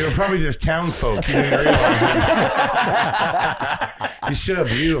 yeah, they were probably just town folk. You didn't realize it. You're so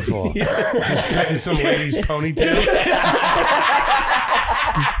beautiful. Just petting some lady's ponytail.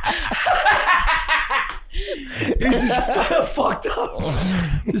 He's just fucked up.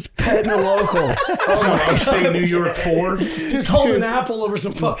 Just petting a local. Some upstate New York 4. Just holding an apple over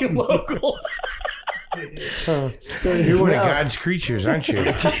some fucking local. You're one of God's creatures, aren't you? I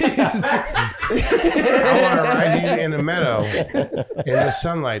want to ride you in a meadow in the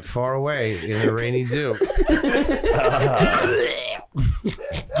sunlight, far away in the rainy dew.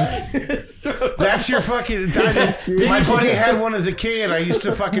 That's your fucking. My buddy had one as a kid. I used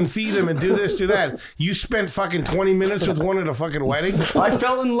to fucking feed him and do this, do that. You spent fucking 20 minutes with one at a fucking wedding. I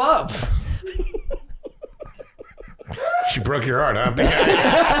fell in love. She broke your heart, huh?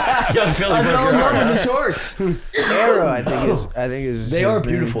 Young Philly I broke fell your in love heart. with this horse. Arrow, I think is. They his are name.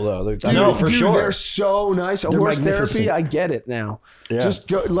 beautiful though. They're, No, for Dude, sure. They're so nice. Horse magnificent. therapy, I get it now. Yeah. Just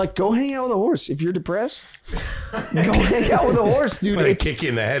go hang out with a horse. If you're depressed, go hang out with a horse, dude. They It's, kick you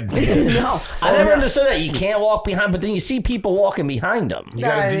in the head. no. I never understood that. You can't walk behind, but then you see people walking behind them. You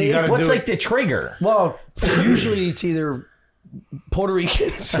gotta What's do like it. the trigger? well, usually it's either Puerto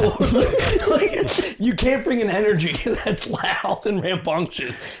Ricans or like, you can't bring an energy that's loud and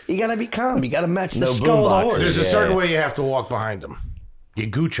rambunctious. You gotta be calm. You gotta match the No skull of the boomboxes. horse. There's a Yeah. certain way you have to walk behind them. You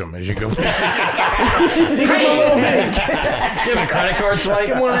gooch them as you go. Give him a credit card swipe.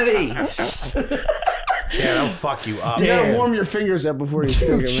 Get one of these. Yeah, they'll fuck you up. You gotta Damn. warm your fingers up before you stick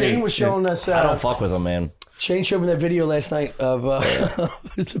Dude, them Shane in. was showing us. I don't fuck with him, man. Shane showed me that video last night of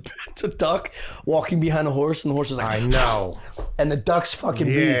it's a duck walking behind a horse, and the horse is I like, know. and the duck's fucking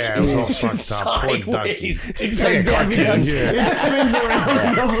Yeah, it beak was all is fucked up. Poor ducky. sideways. It's like Daffy Duck. Yeah. It spins around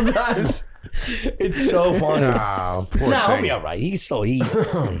a couple times. It's so funny. Oh, poor No, he'll thing. be all right. He's still eating.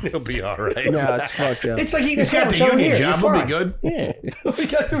 He'll be all right. No, it's fucked up. It's like eating He's got the sandwich over union here. job. You're He'll be fine. good. Yeah, all we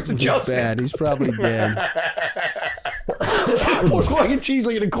got to do is It's adjust it. bad. He's probably dead. Pork, mac, and cheese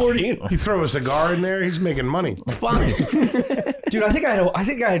like an accordion. You throw a cigar in there, he's making money. It's fine, dude. I think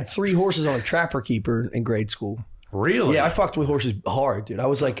I had 3 horses on a trapper keeper in grade school. Really? Yeah, I fucked with horses hard, dude. I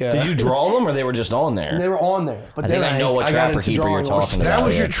was like, Did you draw them or they were just on there? they were on there, but I then think I know what got trapper into keeper you're drawing talking horses. about. That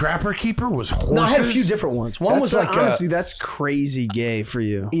was Yeah. your trapper keeper? Was horses? No, I had a few different ones. One That's was like honestly, that's crazy gay for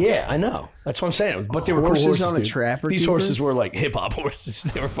you. yeah, I know. That's what I'm saying. But they were Horses cool horses on a dude. trapper These keeper? horses were like hip hop horses.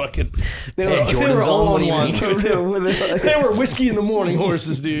 They were fucking. They They had Jordans all on, what do you one. mean? They were whiskey in the morning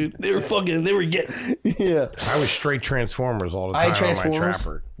horses, dude. They were fucking. They were getting. Yeah. I was straight Transformers all the I time had on my Transformers.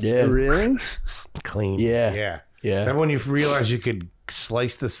 trapper. Yeah. Really? Clean. Yeah. Yeah. Yeah. Then when you realize you could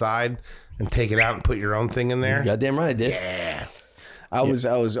slice the side and take it out and put your own thing in there. Goddamn right, I did. Yeah. I was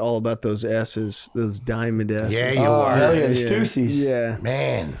all about those S's, those diamond S's. Yeah, you Oh, are. hell yeah, the Yeah. Stussies. Yeah.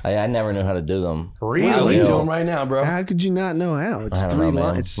 Man. I never knew how to do them. Really? We do them right now, bro. How could you not know how? It's I don't 3 know, man.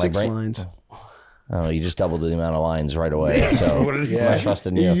 lines. It's My 6 brain- lines. Oh, you just doubled the amount of lines right away. So I trust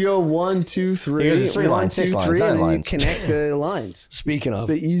in you. You go 1, 2, 3. Because it's 3 1, lines, 6 2, lines, 3, 9 and then you lines. connect the lines. Speaking It's of,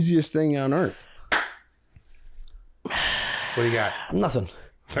 the easiest thing on earth. What do you got? nothing.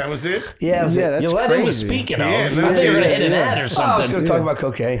 That was it? Yeah, that was Yeah, it. that's You let crazy. him speaking of. Yeah, I no thought you were going to kidding. hit an ad or I was something. going to talk about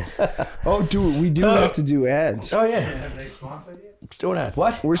cocaine. Oh, dude, we do have to do ads. Oh, yeah. Let's do that.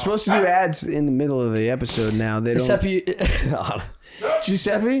 What? We're supposed to do ads in the middle of the episode now. They don't. Giuseppe?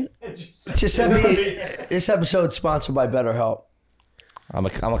 Giuseppe? Giuseppe, this episode's sponsored by BetterHelp. I'm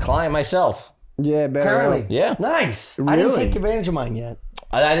a client myself. Yeah, better. Currently. Yeah. Nice. I didn't Really? take advantage of mine yet.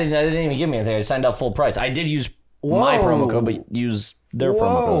 I didn't even give me anything. I signed up full price. I did use my Whoa. promo code, but use their promo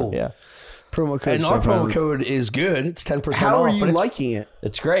Whoa. code. Yeah. Promo code. And our Stuff promo Island. code is good. It's 10% off. How are you but it's- liking it?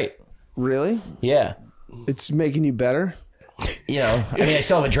 It's great. Really? Yeah. It's making you better. You know, I mean, I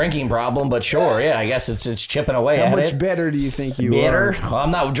still have a drinking problem, but sure, yeah, I guess it's chipping away How at much it. better do you think you Better? are? Well, I'm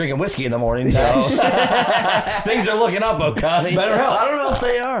not drinking whiskey in the morning, so things are looking up, O'Connie. BetterHelp. I don't know if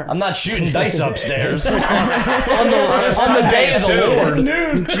they are. I'm not shooting dice upstairs on the day of the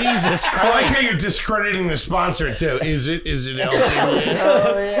Lord. Jesus I like Christ. how you're discrediting the sponsor too. Is it healthy?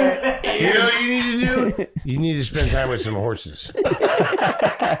 Oh, yeah. You know what you need to do? You need to spend time with some horses.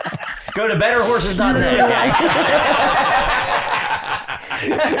 Go to betterhorses.net.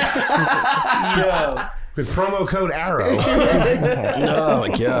 With promo code Arrow. Oh, my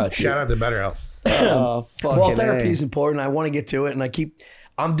God. Shout out to BetterHelp. Oh, fucking Well, therapy A. is important. I want to get to it, and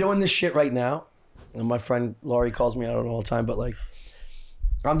I'm doing this shit right now. And my friend Laurie calls me out all the time, but like,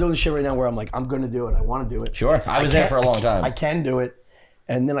 I'm doing this shit right now where I'm like, I'm going to do it. I want to do it. Sure. I was there for a long time. I can do it.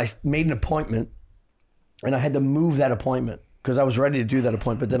 And then I made an appointment, and I had to move that appointment because I was ready to do that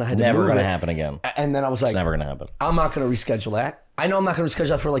appointment, but then I had to Never move going to it. happen again. And then I was like, It's never going to happen. I'm not going to reschedule that. I know I'm not going to reschedule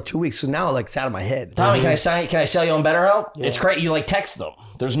that for like 2 weeks, so now like it's out of my head. Tommy, can I sell you on BetterHelp? It's great. You like text them.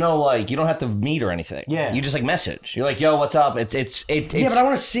 There's no like, you don't have to meet or anything. Yeah. You just like message. You're like, yo, what's up? It's Yeah, but I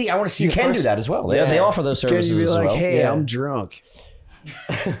want to see. you the can do person. that as well. They, Yeah. they offer those Can services you be as like, well. hey, Yeah. I'm drunk?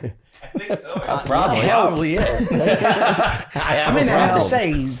 Probably. Probably is. I mean, I have to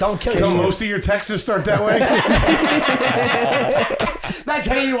say, don't kill Don't yourself. most of your texts start that way? That's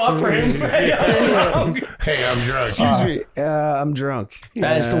how you up for him. Hey, I'm drunk. Excuse me. I'm drunk.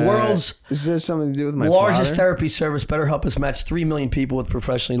 As the world's Is this something to do with my largest father? therapy service, BetterHelp has matched 3 million people with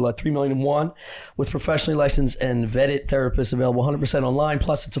 3,000,001 with professionally licensed and vetted therapists available 100% online.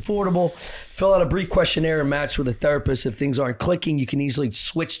 Plus, it's affordable. Fill out a brief questionnaire and match with a therapist. If things aren't clicking, you can easily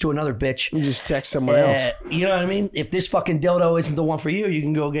switch to another bitch. You just text someone else. You know what I mean? If this fucking dildo isn't the one for you, you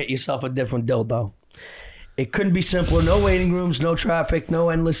can go get yourself a different dildo. It couldn't be simpler. No waiting rooms, no traffic, no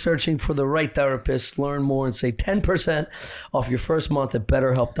endless searching for the right therapist. Learn more and save 10% off your first month at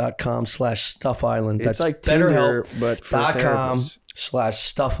betterhelp.com/Stuff Island. It's like Tinder, but for therapists.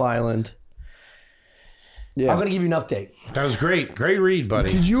 betterhelp.com/Stuff Island. Yeah. I'm going to give you an update. That was great. Great read, buddy.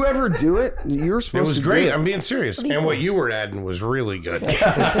 Did you ever do it? You were It supposed was to great. do it. I'm being serious. And what you were adding was really good.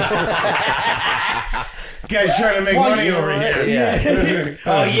 Guys trying to make money over here. Yeah.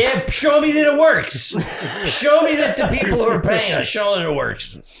 Oh yeah, show me that it works. Show me that the people who are paying us show that it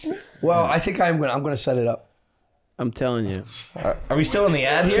works. Well, I think I'm going to set it up. I'm telling you. Are we still in the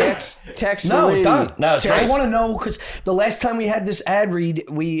ad here? Text No, the lady. done. No, it's I great. want to know because the last time we had this ad read,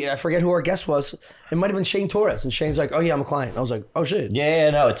 I forget who our guest was. It might have been Shane Torres, and Shane's like, "Oh yeah, I'm a client." I was like, "Oh shit."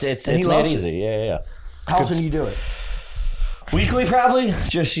 Yeah, no, it's he made loves it. easy. Yeah. How often do you do it? Weekly, probably.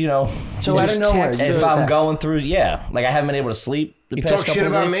 Just So Just out of nowhere, text you if just I'm text. going through, like I haven't been able to sleep the You past talk couple shit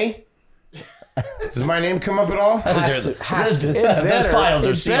of about days. me? Does my name come up at all? Has to. It Those better. files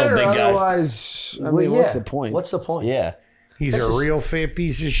are It sealed, better, big guy. otherwise, I mean, Well, what's yeah. the point? What's the point? Yeah. He's a real fat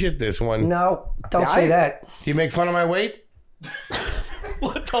piece of shit, this one. No, don't say that. Do you make fun of my weight?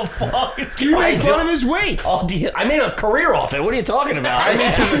 What the fuck? It's you make fun of his weight. Oh, I made a career off it. What are you talking about? I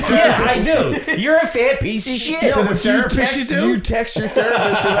mean, to the yeah, I do. You're a fat piece of shit. To the therapist you do? You text your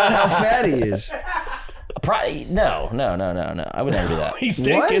therapist about how fat he is. Probably, no. I would never do that. He's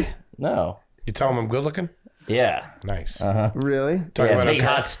What? thinking. No. You tell him I'm good looking? Yeah. Nice. Really? Talk Yeah, about big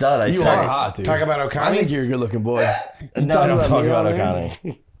O'Connor. hot stud. I You say. are hot, dude. Talk about I O'Connor. think you're a good-looking boy. No, I talking don't about talk me about on there?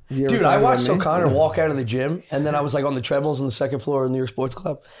 O'Connor. You ever Dude, talk I about watched me? O'Connor walk out of the gym, and then I was like on the treadmills on the second floor of the New York Sports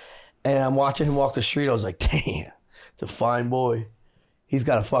Club, and I'm watching him walk the street. I was like, damn, it's a fine boy. He's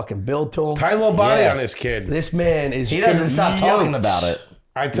got a fucking build to him. Tie a little body Yeah. on this kid. This man is. He doesn't stop talking yoked. about it.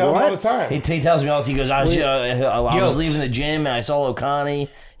 I tell him all the time. He tells me all the time. He goes, I was leaving the gym and I saw O'Connie.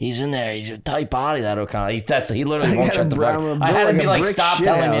 He's in there. He's a tight body, that O'Connie. He literally won't shut the fuck. I had to be like, stop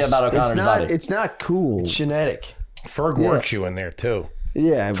telling me about O'Connor's body. It's not cool. It's genetic. Ferg works you in there too.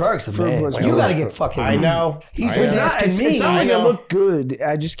 Yeah, Ferg's the man. was You got to get fucking. I know. He's I been know. asking me. It's not like I I know. look good.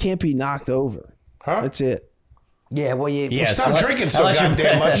 I just can't be knocked over. Huh? That's it. Yeah, well, you. Yeah, Stop drinking so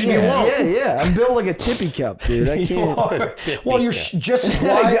goddamn much and you won't. Yeah. I'm built like a tippy cup, dude. I can't. Well, you're just as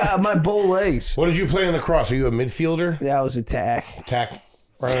I wide. got my bow legs. What did you play in the cross? Are you a midfielder? That was attack. Attack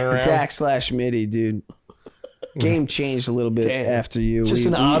running around? Attack / midi, dude. Game changed a little bit after you. Just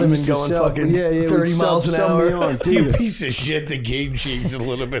an ottoman used to going sub- fucking we'd 30 miles an sub me hour. on, You dude. piece of shit, the game changed a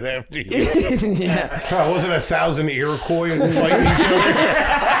little bit after you. Yeah. Wasn't 1,000 Iroquois fighting each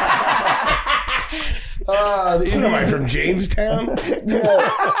other? What am I, from Jamestown?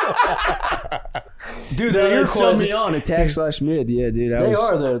 Dude, They sub me they're on attack / mid. Yeah, dude.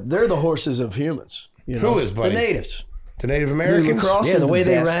 they're the horses of humans. You know? Who is, buddy? The natives. The Native Americans? lacrosse Yeah, is the way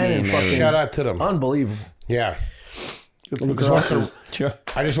they best ran and game fucking- ever. Shout out to them. Unbelievable. Yeah. Lacrosse is-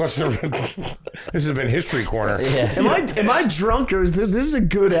 I just watched the. This has been History Corner. Am I drunk or is this is a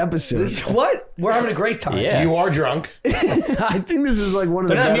good episode? What? We're having a great time. Yeah. You are drunk. I think this is like one of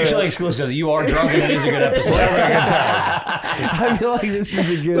They're the not better. mutually exclusive. You are drunk and it is a good episode. I feel like this is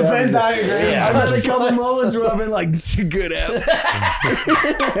a good episode. Yeah. I've had a couple moments where I've been like, this is a good episode.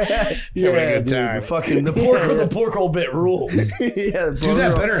 Having a good dude, time. the pork roll bit ruled. Yeah, Dude,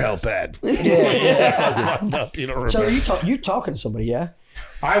 that better help bad. Fucked up. You don't So remember. you talking to somebody, yeah?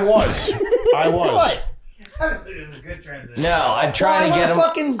 I was. What? It was a good transition. No, I'm trying to Why get him.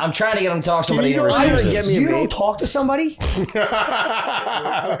 fucking- I'm trying to get him to talk to somebody you who go out and refuses. get me a You vape? don't talk to somebody?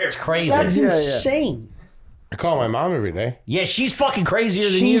 It's crazy. That's Yeah, yeah. insane. I call my mom every day. Yeah, she's fucking crazier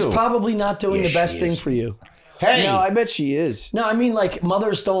than She's you. probably not doing Yeah, the best she thing is. for you. Hey, No, I bet she is. No, I mean like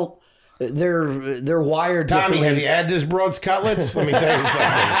mothers don't. They're wired Tommy, differently. have you had this broad's cutlets? Let me tell you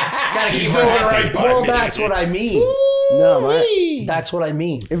something. She's keep doing her it right by Well, me. that's what I mean. No, That's what I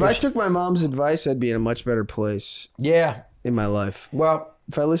mean. if I took my mom's advice, I'd be in a much better place Yeah. in my life. Well,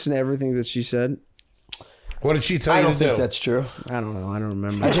 If I listened to everything that she said, What did she tell I you don't to think do? that's true. I don't know. I don't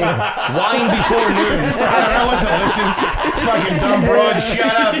remember. Wine before noon. I wasn't listening. Fucking dumb broad,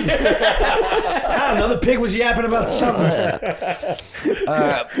 shut up. I don't know. The pig was yapping about something.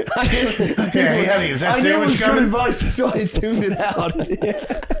 Yeah, hey, honey, is that I knew it sandwich was good coming? advice, so I tuned it out.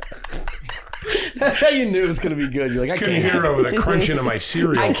 That's how you knew it was going to be good. You're like, I Couldn't can't. hear it over the crunching of my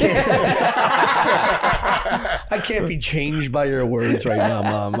cereal. I can't be changed by your words right now,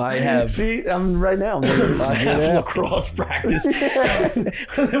 Mom. I have. See, I'm right now. I'm thinking, this is I a have good app. lacrosse practice.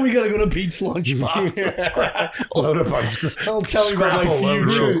 And then we got to go to Pete's lunchbox. Load up on scrapple. Don't tell me about my load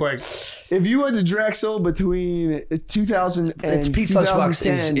future. real quick. If you went to Drexel between 2000 and It's Pete's lunchbox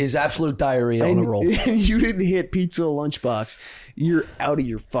 2010 is absolute diarrhea on a roll. and you didn't hit Pizza Lunchbox, you're out of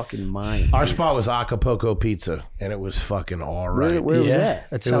your fucking mind. Our spot was Acapulco Pizza, and it was fucking all right. Where was Yeah, that?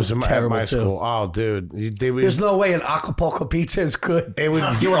 that It was sounds at terrible my too. school. Oh, dude. They would, There's no way an Acapulco pizza is good. it would,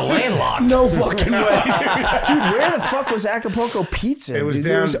 You were landlocked. No fucking way. Dude, where the fuck was Acapulco Pizza? It was Dude,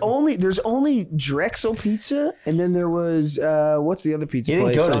 down- there's only Drexel Pizza, and then there was what's the other pizza He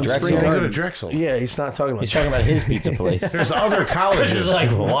didn't place? go to on Drexel. Spring you go to Garden? Drexel. Yeah, he's not talking about He's talking about his pizza place. There's other Chris colleges. is like,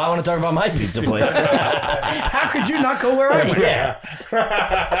 well, I want to talk about my pizza place. How could you not go where I went? Yeah.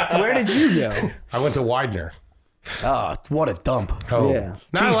 Where did you go? I went to Widener. Ah, what a dump. Oh, Yeah.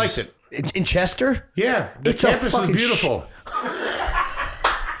 No, I Jesus. liked it. In Chester? Yeah, the It's a campus is fucking beautiful.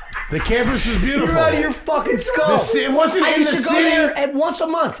 The campus is beautiful. You're out of your fucking skull. It wasn't I in used the to go city. there at once a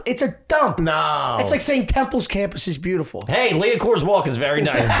month. It's a dump. No. It's like saying Temple's campus is beautiful. Hey, Leah Coors Walk is very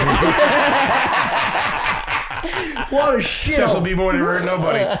nice. What a shit. Cecil B. Morton hurt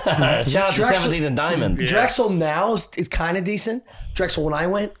nobody. Shout out to Drexel- 17th and Diamond. Drexel now is kind of decent. Drexel when I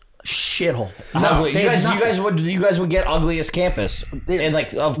went, shithole. Ugly. they You had guys nothing. you guys would get ugliest campus in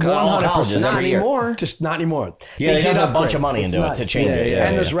like of all 100%. colleges Not every year. anymore. Just not anymore. Yeah, they did have a bunch upgrade. of money It's into it nice. to change Yeah, it. yeah, Yeah,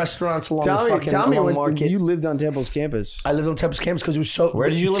 And there's yeah. restaurants along the Tell fucking me along when Market. you lived on Temple's campus. I lived on Temple's campus because it was so. Where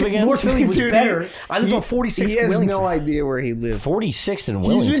did you live again? North Philly was Dude, better. I lived on he 46 He has Wellington. no idea where he lives. 46th and He's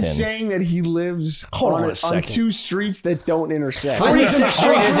Wellington. been saying that he lives Hold on a on second. two streets that don't intersect. 46th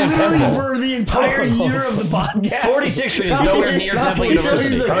Street is in literally Temple. for the entire year of the podcast. 46th Street is nowhere near Temple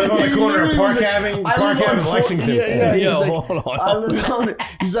University. I live on the corner of Park Avenue, Lexington. Yeah, Yo, he's like, hold on.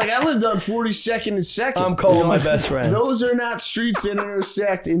 he's like, I lived on 42nd and 2nd. I'm calling my best friend. Those are not streets that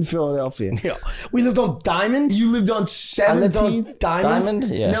intersect in Philadelphia. Yeah. We lived on Diamond. You lived on I lived on 17th. Diamond. Diamond?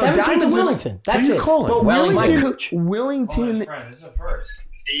 Yeah. No, 17th and Diamond's in- Wellington. What That's do you it. call it? But Wellington. Wellington, Cooch. Wellington, Friend, this is a first.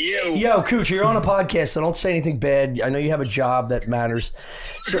 Yo, Cooch, you're on a podcast, so don't say anything bad. I know you have a job that matters.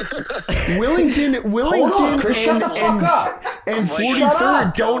 So, Wellington, hold on, Chris, shut the fuck up. And Shut 43rd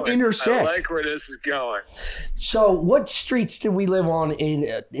up. don't intersect. I like where this is going. So, what streets did we live on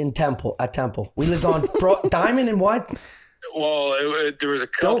in Temple? At Temple, we lived on Diamond and what? Well, there was a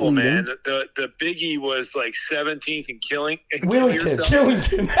couple, Don't man. The biggie was like 17th and Wellington.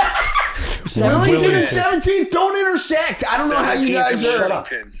 Wellington and 17th don't intersect. I don't know how you guys are.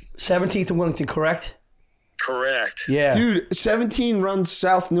 Wellington. 17th and Wellington, correct? Correct. Yeah. Dude, 17 runs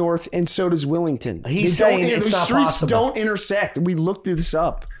south-north, and so does Wellington. He's saying it's those not streets possible. don't intersect. We looked this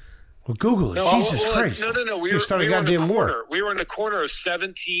up. Well, Google it. No, Jesus well, Christ. No. We You were, started we were in the goddamn corner. war. We were in the corner of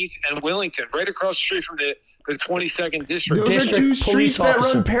 17th and Wellington, right across the street from the 22nd district. Those District are two police streets that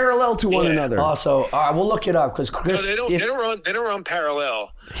officer. run parallel to one Yeah. another. Also, all right, we'll look it up because No, Chris. they don't run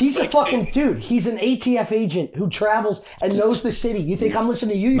parallel. He's a fucking dude. He's an ATF agent who travels and knows the city. You think I'm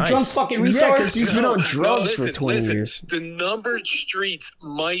listening to you, you Nice. drunk fucking retard? Yeah, because he's been on No, drugs for listen, 20 years. The numbered streets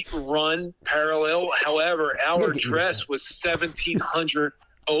might run parallel. However, our address was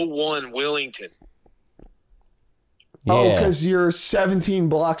 1701 Wellington. Oh, Yeah. because you're 17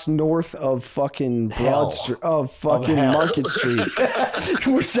 blocks north of fucking Hell. Broad Street, of fucking hell. Market Street.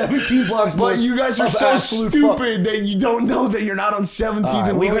 We're 17 blocks. But north you guys are of so absolute stupid that you don't know that you're not on 17th All right,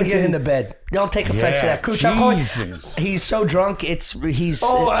 and we're gonna get Wellington. into bed. Don't take offense to Yeah, that, Cooch. I'll call Jesus. he's so drunk. He's he's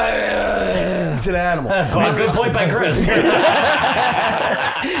an animal. Good point by Chris.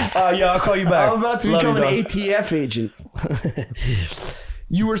 Yeah, I'll call you back. I'm about to Love become you, an dog. ATF agent.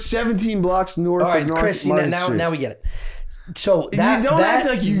 You were 17 blocks north All right, of North Chris. Market Now Street. we get it. So that, you don't that, act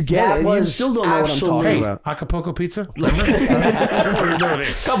like you get that it. You was still don't know what I'm absolute- talking Hey, about. Acapulco pizza? There it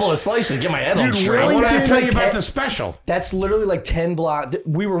is. Couple of slices, get my head on Dude, straight. I want to Wellington- tell you about the special. That's literally like 10 blocks.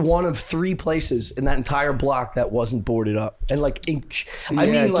 We were one of 3 places in that entire block that wasn't boarded up. And like, I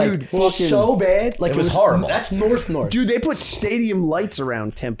Yeah, mean, like, dude, fucking- so bad. Like, It was horrible. That's north. Dude, they put stadium lights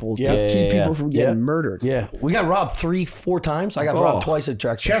around Temple to Yeah, keep yeah, people from getting yeah. murdered. Yeah, we got robbed 3-4 times. I got robbed twice at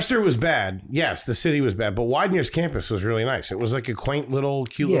Jackson. Chester was bad. Yes, the city was bad. But Widener's campus was really nice. It was like a quaint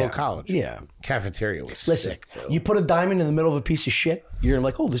cute little college. Yeah. Cafeteria was Listen, sick, though. you put a diamond in the middle of a piece of shit, you're gonna be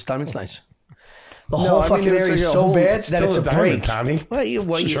like, oh, this diamond's nice. The No, whole I mean, fucking it's area is like a so whole- bad It's that still it's a diamond, break.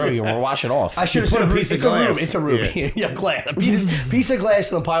 Tommy. Sure, you will wash it off. I should have You said put a a piece piece of It's a room. glass. It's a room. Yeah. Yeah, glass. A piece of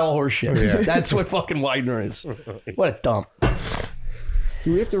glass and a pile of horse shit. Yeah. That's what fucking Widener is. What a dump.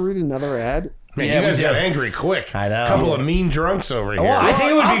 Do we have to read another ad? Man, Yeah, you we guys got did. angry quick. I know. Couple of mean drunks over here. I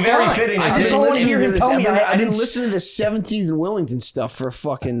think it would be very fitting. I just don't want to hear him tell me. I didn't listen to the 17th and Wellington stuff for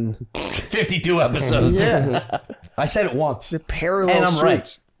fucking 52 episodes. yeah I said it once. the parallel And I'm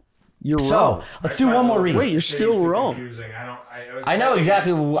streets. You're So wrong. let's do one more read. Wait, you're still wrong. I know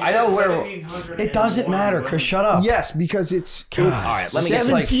exactly. I know where. It doesn't matter, Chris. Shut up. Yes, because it's All right, let me get,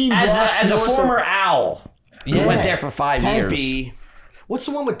 like, 17 blocks As a north of- former owl, who went there for 5 years. Tempe. What's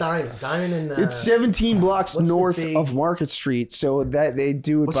the one with Diamond? Diamond and It's 17 blocks what's the north big- of Market Street, so that they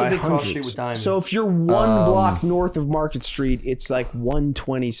do it What's the by big cross street hundreds. with Diamond? So if you're one block north of Market Street, it's like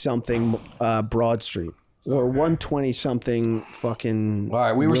 120 something Broad Street, or 120 something fucking. All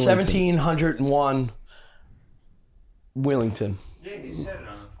right, we were Wellington. 1701 Wellington. Yeah, he said it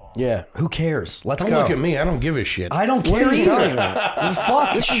on the phone. Yeah, who cares? Let's Don't go. look at me. I don't give a shit. I don't What care are you either. talking about?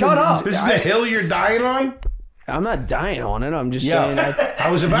 Fuck, shut up. This is the hill you're dying on? I'm not dying on it. I'm just Yeah. saying. I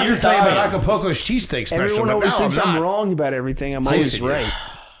was about You're to tell you about dying. Acapulco's cheesesteak special, Everyone but always now thinks I'm I'm not. wrong about everything. I'm always it right. is.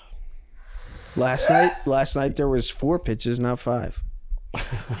 Last night there was 4 pitches, not 5.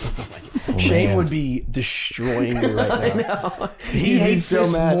 Shane would be destroying me right now. He He'd be hates so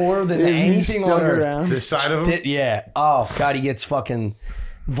this mad more than if he anything stuck on earth. around. This side of him? Yeah. Oh God, he gets fucking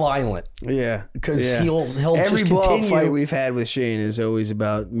violent Yeah, because yeah. he'll Every just blowout continue. fight we've had with Shane is always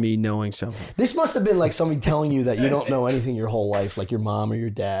about me knowing something. This must have been like somebody telling you that you don't know anything your whole life, like your mom or your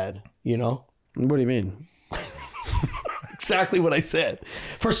dad. You know. What do you mean? Exactly what I said.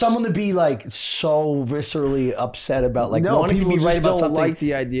 For someone to be like so viscerally upset about like No, wanting to people be right just about don't something. like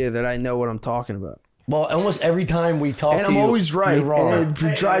the idea that I know what I'm talking about. Well, almost every time we talk And to I'm you, always right. you're wrong. And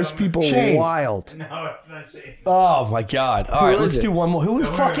it drives people Shane. wild. No, it's not Shane. Oh my God! All right, is let's it? do one more. Who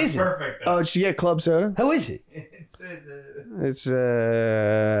the fuck is it? Perfect. Oh, did you get club soda? Who is it? It's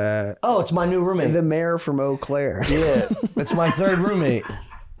Oh, it's my new roommate. the mayor from Eau Claire. Yeah, that's my third roommate.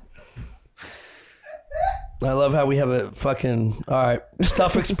 I love how we have a fucking all right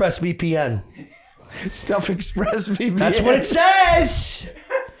Stuff Express VPN. Stuff Express VPN. That's what it says.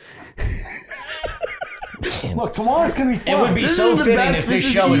 Look, tomorrow's gonna be fun. It would be This so is the fitting best- if this this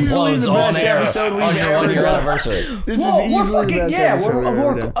is show easily implodes the on best air episode we've on your ever done. anniversary. This Well, is we're easily fucking the best yeah. episode we've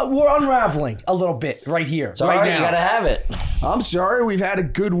ever done. We're unraveling a little bit right here, Sorry, right now. you gotta have it. I'm sorry, we've had a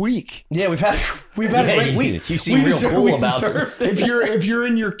good week. Yeah, we've had a Yeah, great you- week. you seem real cool about it. If you're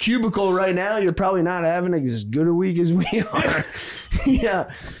in your cubicle right now, you're probably not having as good a week as we are. Yeah.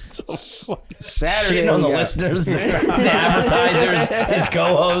 Saturday Shitting on the we got- listeners, the advertisers, his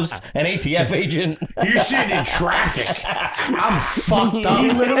co-host, an ATF agent. You're sitting in traffic. I'm fucked up.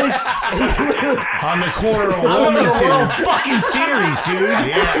 On the corner of I'm on the World Wilmington. fucking Series, dude.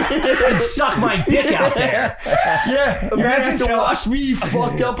 Yeah. And suck my dick out there. Yeah, imagine to watch me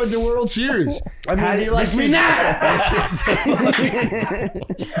fucked up at the World Series. How do you like me now?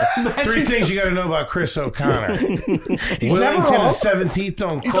 3 things you got to know about Chris O'Connor. He's never Wellington wrong. and 17th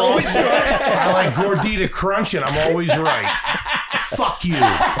don't cross. I like Gordita Crunch and I'm always right. Fuck you.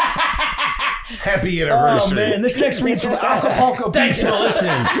 Happy Oh anniversary. man, this next week's from Acapulco. Thanks for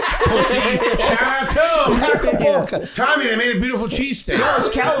listening, pussy. Shout out to him. Acapulco. Tommy, they made a beautiful cheesesteak. It's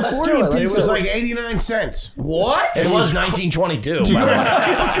California Let's do it. It pizza. was like 89 cents. What? It was 1922.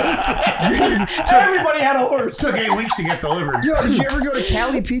 Everybody had a horse. Took 8 weeks to get delivered. Yo, did you ever go to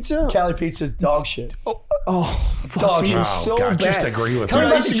Cali Pizza? Cali pizza's dog shit. Oh, Dog shit. fucking Oh, so God, bad. just agree with Dude, her.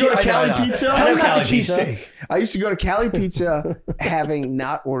 I used to go to I Cali know. Pizza. Tell me about Cali the pizza. cheesesteak. I used to go to Cali Pizza having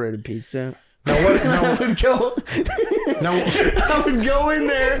not ordered a pizza. No, what, I would go. no, I would go in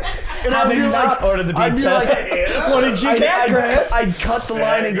there and I'd Having be not like, ordered the I'd be pizza. like, What did you get, Chris? I'd cut the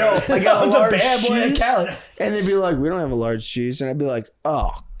line and go, I That got a was a large bad boy at cheese. Cali. And they'd be like, we don't have a large cheese. And I'd be like,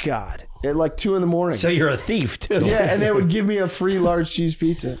 oh, God. At like 2 a.m. So you're a thief too. Yeah, and they would give me a free large cheese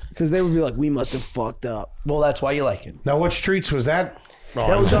pizza because they would be like, we must have fucked up. Well, that's why you like it. now what streets was that?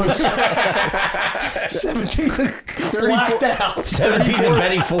 That was on 17th. Blacked out. 17 and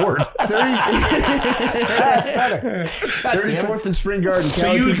Betty Ford. 34th and Spring Garden. So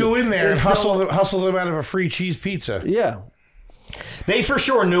Cali you would Pizza. go in there and It's hustle them out of a free cheese pizza. Yeah. They for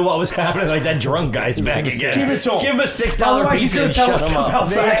sure knew what was happening. Like that drunk guy's back again. Give it to him. Give him a $6 Otherwise, he's pizza going and to tell shut us him up. about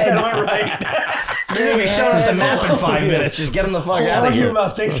facts that aren't right. Maybe shut us a map in 5 minutes. Just get him the fuck out of Argue here.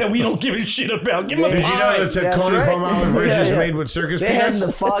 about things that we don't give a shit about. Give him Did a you know pie. that That's Coney right. Palmolive Bridge is Yeah. made with circus They had peanuts?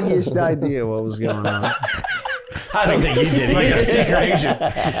 the foggiest idea what was going on. I don't think you did. Like a either. secret agent.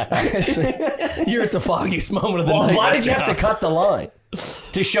 You're at the foggiest moment of the Well, night. why did you have to cut the line?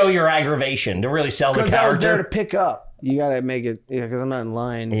 To show your aggravation, to really sell the Because I was there to character. pick up. You got to make it, because I'm not in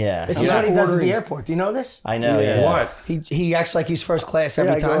line. Yeah. This I'm is not what he does at ordering- the airport. Do you know this? I know. Yeah. Yeah. What? He acts like he's first class Yeah,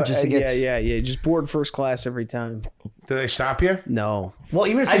 every I go- time just to get. yeah. Just board first class every time. Did they stop you? No. Well,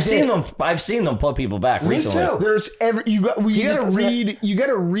 even if I've they seen did- them. I've seen them put people back Me recently. too. There's every you got just to doesn't- read you got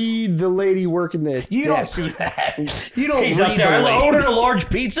to read the lady working the You don't desk. do that. You don't He's read up there. the I lady. ordered a large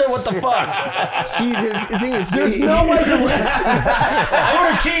pizza. What the fuck? See, the thing is, There's no way to I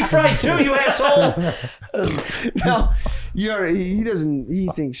ordered cheese fries too. You asshole. No, you know, he doesn't. He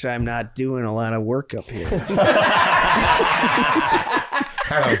thinks I'm not doing a lot of work up here.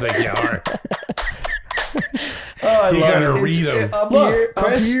 I don't think you are. Oh, I You love gotta it. read them. Up Look, here,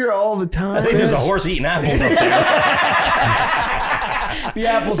 Chris, up here all the time. I think there's a horse eating apples up there. the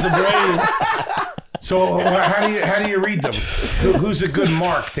apples the brain. So how do you read them? Who's a good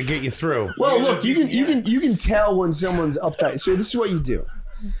mark to get you through? Well, look, you can tell when someone's uptight. So this is what you do.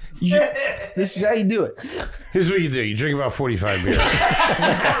 This is how you do it. Here's what you do: you drink about 45 beers.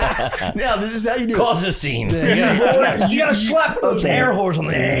 Now, this is how you do Cause a scene. You gotta slap those okay. air horse on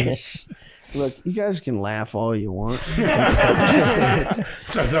the ass. it. Look, you guys can laugh all you want.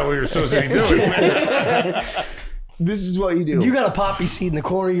 That's not what we were supposed to be doing. This is what you do. You got a poppy seed in the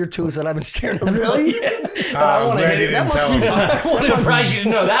corner of your tooth that I've been staring at. Really? I wanna Red hit it. didn't That must tell be him. fun. I'm surprised you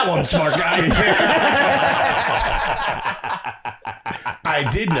didn't know that one, smart guy. I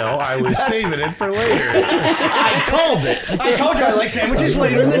did know. I was saving it for later. I called it. I told you I like sandwiches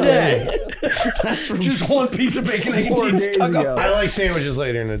later in the day. That's from just one piece of bacon, egg, 4 and cheese days stuck up. ago. I like sandwiches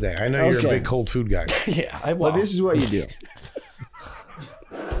later in the day. I know you're a Okay. big cold food guy. Yeah, I But this is what you do.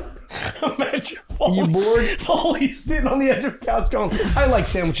 imagine You bored? Foley sitting on the edge of the couch going, I like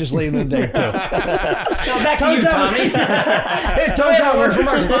sandwiches later in the day too. Now back to you, Tommy. It turns out we're from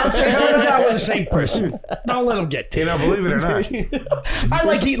our sponsor. It turns out we're the same person. Don't let them get to You know, believe it or not. I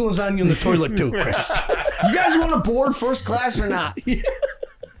like eating lasagna in the toilet too, Chris. You guys want to board first class or not? You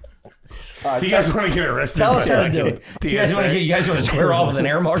guys want to get arrested? Tell us by how to do fucking it. You guys want to square off with an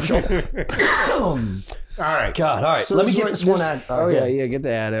air marshal? All right. God, all right. So let me this get one- this one ad. Oh yeah, get the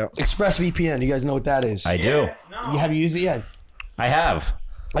ad out. ExpressVPN. You guys know what that is? I do. You have you used it yet? I have.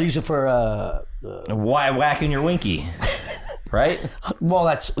 I use it for Why whacking your winky? right? Well,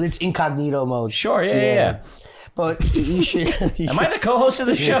 it's incognito mode. Sure, yeah. But you should. Am I the co-host of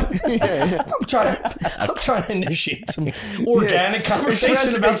the show? I'm trying to initiate some organic conversation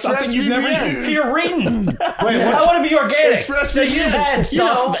Express- about something you've never ExpressVPN. used. You're reading. I want to be organic. ExpressVPN. So you had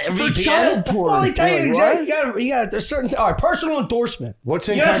stuff for VPN. child porn. Well, I tell you Like, exactly. what? You got. There's certain. All right, personal endorsement. What's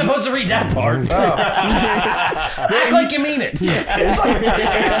You're not incognito? supposed to read that part. Act like you mean it.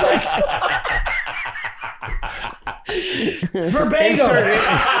 Verbatim.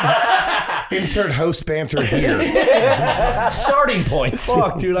 Insert host banter here. Starting points.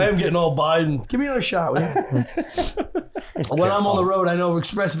 Fuck, dude, I am getting all Biden. Give me another shot, will you? When I'm on the road, I know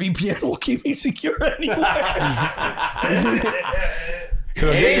ExpressVPN will keep me secure anywhere.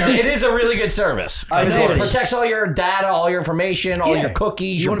 It is a really good service. I know. It protects all your data, all your information, all Yeah. your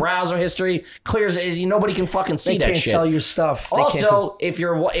cookies, your browser history. Clears it. Nobody can fucking see They that can't shit. sell your stuff. They can't Also, if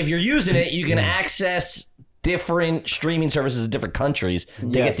you're using it, you can access different streaming services in different countries to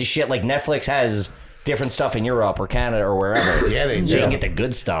get the shit. Like Netflix has different stuff in Europe or Canada or wherever. Yeah, they So do. you can get the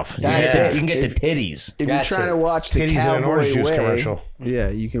good stuff. That's it. You can get the titties. If That's you're trying it. to watch the Titties and an orange Cowboy juice Way, commercial. yeah,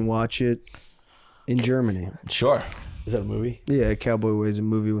 you can watch it in Germany. Sure. Is that a movie? Yeah, Cowboy Way is a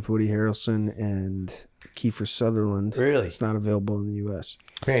movie with Woody Harrelson and Kiefer Sutherland. Really? It's not available in the U.S.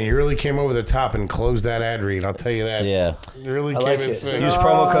 Man, you really came over the top and closed that ad read. I'll tell you that. Yeah. You really like came in it. swinging. Use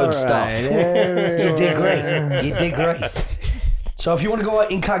promo code All stuff. right, You everyone. did great. You did great. So if you want to go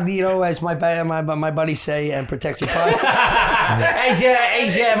incognito, as my buddies say, and protect your privacy.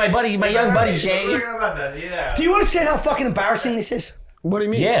 Hey, my young buddy Shay. Do you understand how fucking embarrassing this is? What do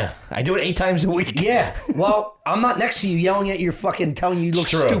you mean? Yeah, I do it 8 times a week. Yeah. Well, I'm not next to you yelling at your fucking telling you look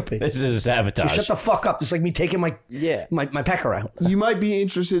stupid. This is sabotage. Shut the fuck up. It's like me taking my pecker out. You might be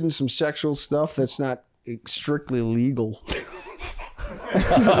interested in some sexual stuff that's not strictly legal.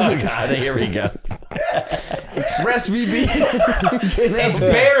 Oh God, here we go. ExpressVPN. It's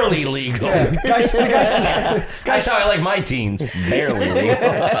barely legal. Guys, That's how I like my teens. Barely legal.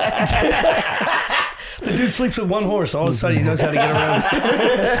 the dude sleeps with one horse. All of a sudden, he knows how to get around.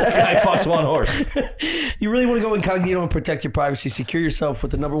 Guy fucks one horse. You really want to go incognito and protect your privacy? Secure yourself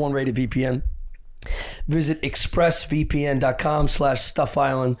with the #1 rated VPN. Visit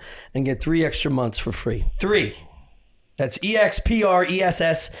expressvpn.com/StuffIsland and get 3 extra months for free. 3. That's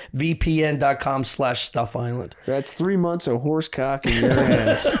expressvpn.com/StuffIsland. That's 3 months of horse cock in your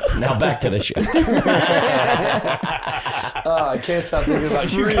ass. Now back to the show. I can't stop thinking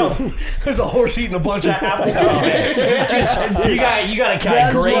about you. There's a horse eating a bunch of apples. You got a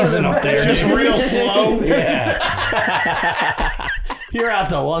cat grazing up there. Just real slow. Yeah. You're out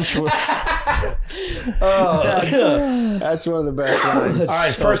to lunch with. That's one of the best lines. All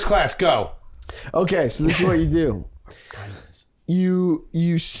right, first class, go. Okay, so this is what you do.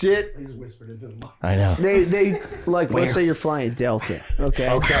 You sit. I know. They like. Let's say you're flying Delta. Okay.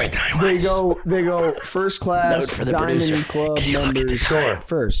 Okay. They go first class Note for the Diamond producer. Club members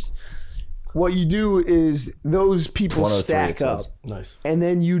first. What you do is those people 103 stack it up, says. Nice. and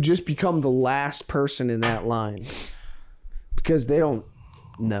then you just become the last person in that line because they don't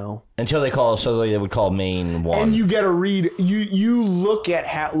know. Until they call, so they would call main one. And you get a read. You look at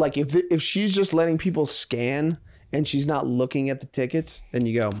how, like, if she's just letting people scan and she's not looking at the tickets, then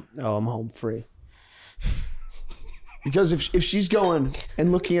you go, oh, I'm home free. Because if she's going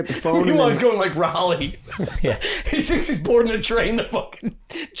and looking at the phone, He and was then, going like Raleigh. Yeah. He thinks he's boarding a train to fucking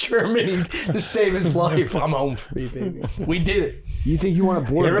Germany to save his life. I'm home free, baby. We did it. you think you want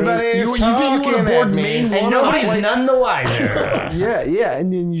to board? Everybody Main, is you think you want talking to board at me. Main And one on nobody's flight? none the wiser. Yeah,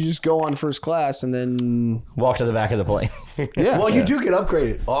 and then you just go on first class, and then Walk to the back of the plane. yeah. Well, you do get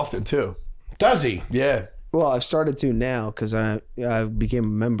upgraded often too. Does he? Yeah. Well, I've started to now because I became a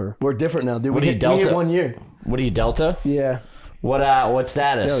member. We're different now, dude. What we are you, hit, we hit Delta? 1 year. What are you, Delta? Yeah, What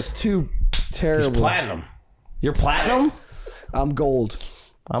status? that was too terrible. Platinum. You're platinum? I'm gold.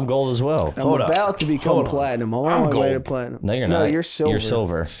 I'm gold as well. I'm Hold up. about to become platinum. I'm on my way to gold. platinum. No, you're No, not. you're silver. You're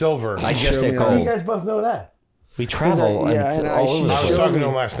silver. Silver. I just Show hit me gold. that. You guys both know that. We travel. Yeah, and and all she over the I was showed talking me. to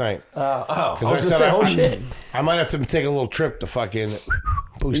him last night. I was I gonna said say, oh I- shit. I might have to take a little trip to fucking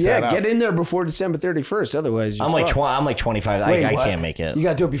boost Yeah, that up. get in there before December 31st. Otherwise, you're I'm like fucked. I'm like 25. Wait, I what? can't make it. You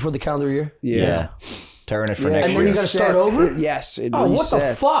gotta do it before the calendar year. Yeah. To earn it for Yeah, next And then year. you gotta start resets. over? Yes. It Oh, what the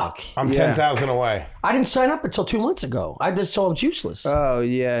resets. fuck? I'm Yeah. 10,000 away. I didn't sign up until 2 months ago. I just told it's useless. Oh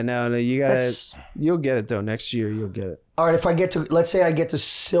yeah, no, you gotta. That's- You'll get it though next year. You'll get it. All right, if I get to, let's say I get to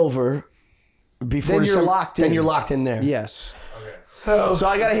silver before Then you're December, locked then in. you're locked in there. Yes. Okay. So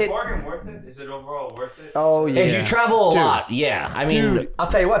I gotta hit. Bargain worth it? Is it overall worth it? Oh yeah. If you travel a lot, yeah. I mean, Dude, I'll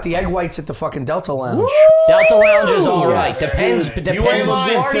tell you what, the egg whites at the fucking Delta Lounge. Delta Lounge is all right. Depends. You ain't Depends.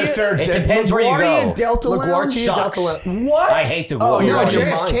 lying, sister. It depends where you LaGuardia go. Delta Lounge LaGuardia sucks. Delta Lounge. What? I hate the Oh, Guardia. you're No, out of your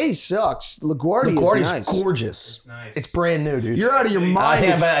mind. JFK sucks. LaGuardia LaGuardia's is nice. gorgeous. It's nice. It's brand new, dude. You're out of your I mind.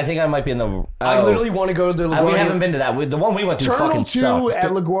 think, if I think I might be in the. I literally want to go to the we LaGuardia. haven't been to that. The one we went to Terminal fucking 2 sucked.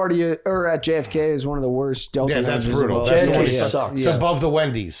 at LaGuardia or at JFK is one of the worst Delta Yeah, that's lounges brutal. of all. That's the JFK one. sucks. It's above the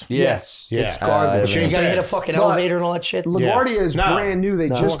Wendy's. Yes. Yeah. It's garbage. I You gotta bet. hit a fucking But elevator and all that shit. LaGuardia is No. brand new. They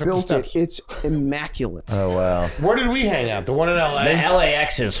just Walk up the built it. steps. It's immaculate. Oh wow. Where did we hang out? The one in LA? The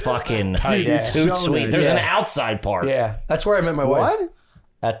LAX is fucking Dude, it's toot so sweet. nice. There's an Yeah. outside part Yeah. That's where I met my wife. What?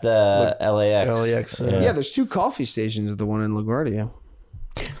 at the LAX. LAX, Yeah, there's 2 coffee stations at the one in LaGuardia.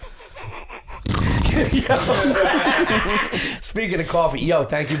 Speaking of coffee, yo,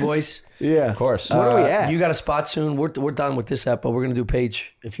 thank you, boys. Yeah. Of course. What are we at? You got a spot soon. We're done with this app, but we're gonna do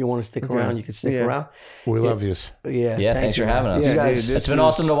Paige. If you want to stick around, you can stick Yeah. around. We love yous. Yeah. Yeah, thank thanks you, for having man. us. Yeah, You guys- dude, this It's been is-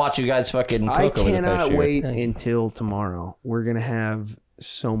 awesome to watch you guys fucking cook I over the cannot past year. wait until tomorrow. We're gonna have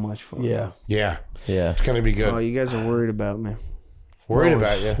so much fun. Yeah. Yeah. Yeah. It's going to be good. Oh, you guys are worried about me. Worried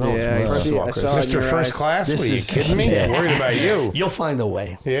about you. Yeah, I see- I saw it in Mr. your First eyes. Class? This What, are you is- kidding me? Yeah. Worried about you. You'll find a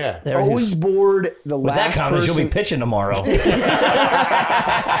way. Yeah. Always bored. The With that last comment, person. you'll be pitching tomorrow. No,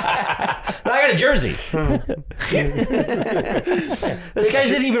 I got a jersey. This guy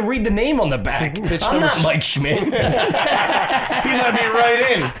didn't even read the name on the back. I'm not Mike Schmidt. He let me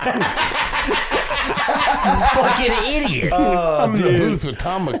right in. This fucking idiot. I'm in the booth with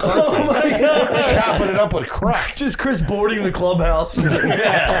Tom McCarthy. Oh my god. Chopping it up with crack. Just Chris boarding the clubhouse.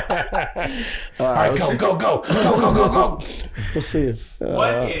 Yeah. All right, go, go, go. Go, go, go, go. We'll see you.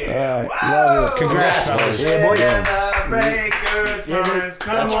 1 year. Love it. Congrats, fellas. Yeah, boy. Break your tolerance.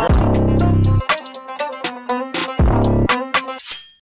 Come That's on. great.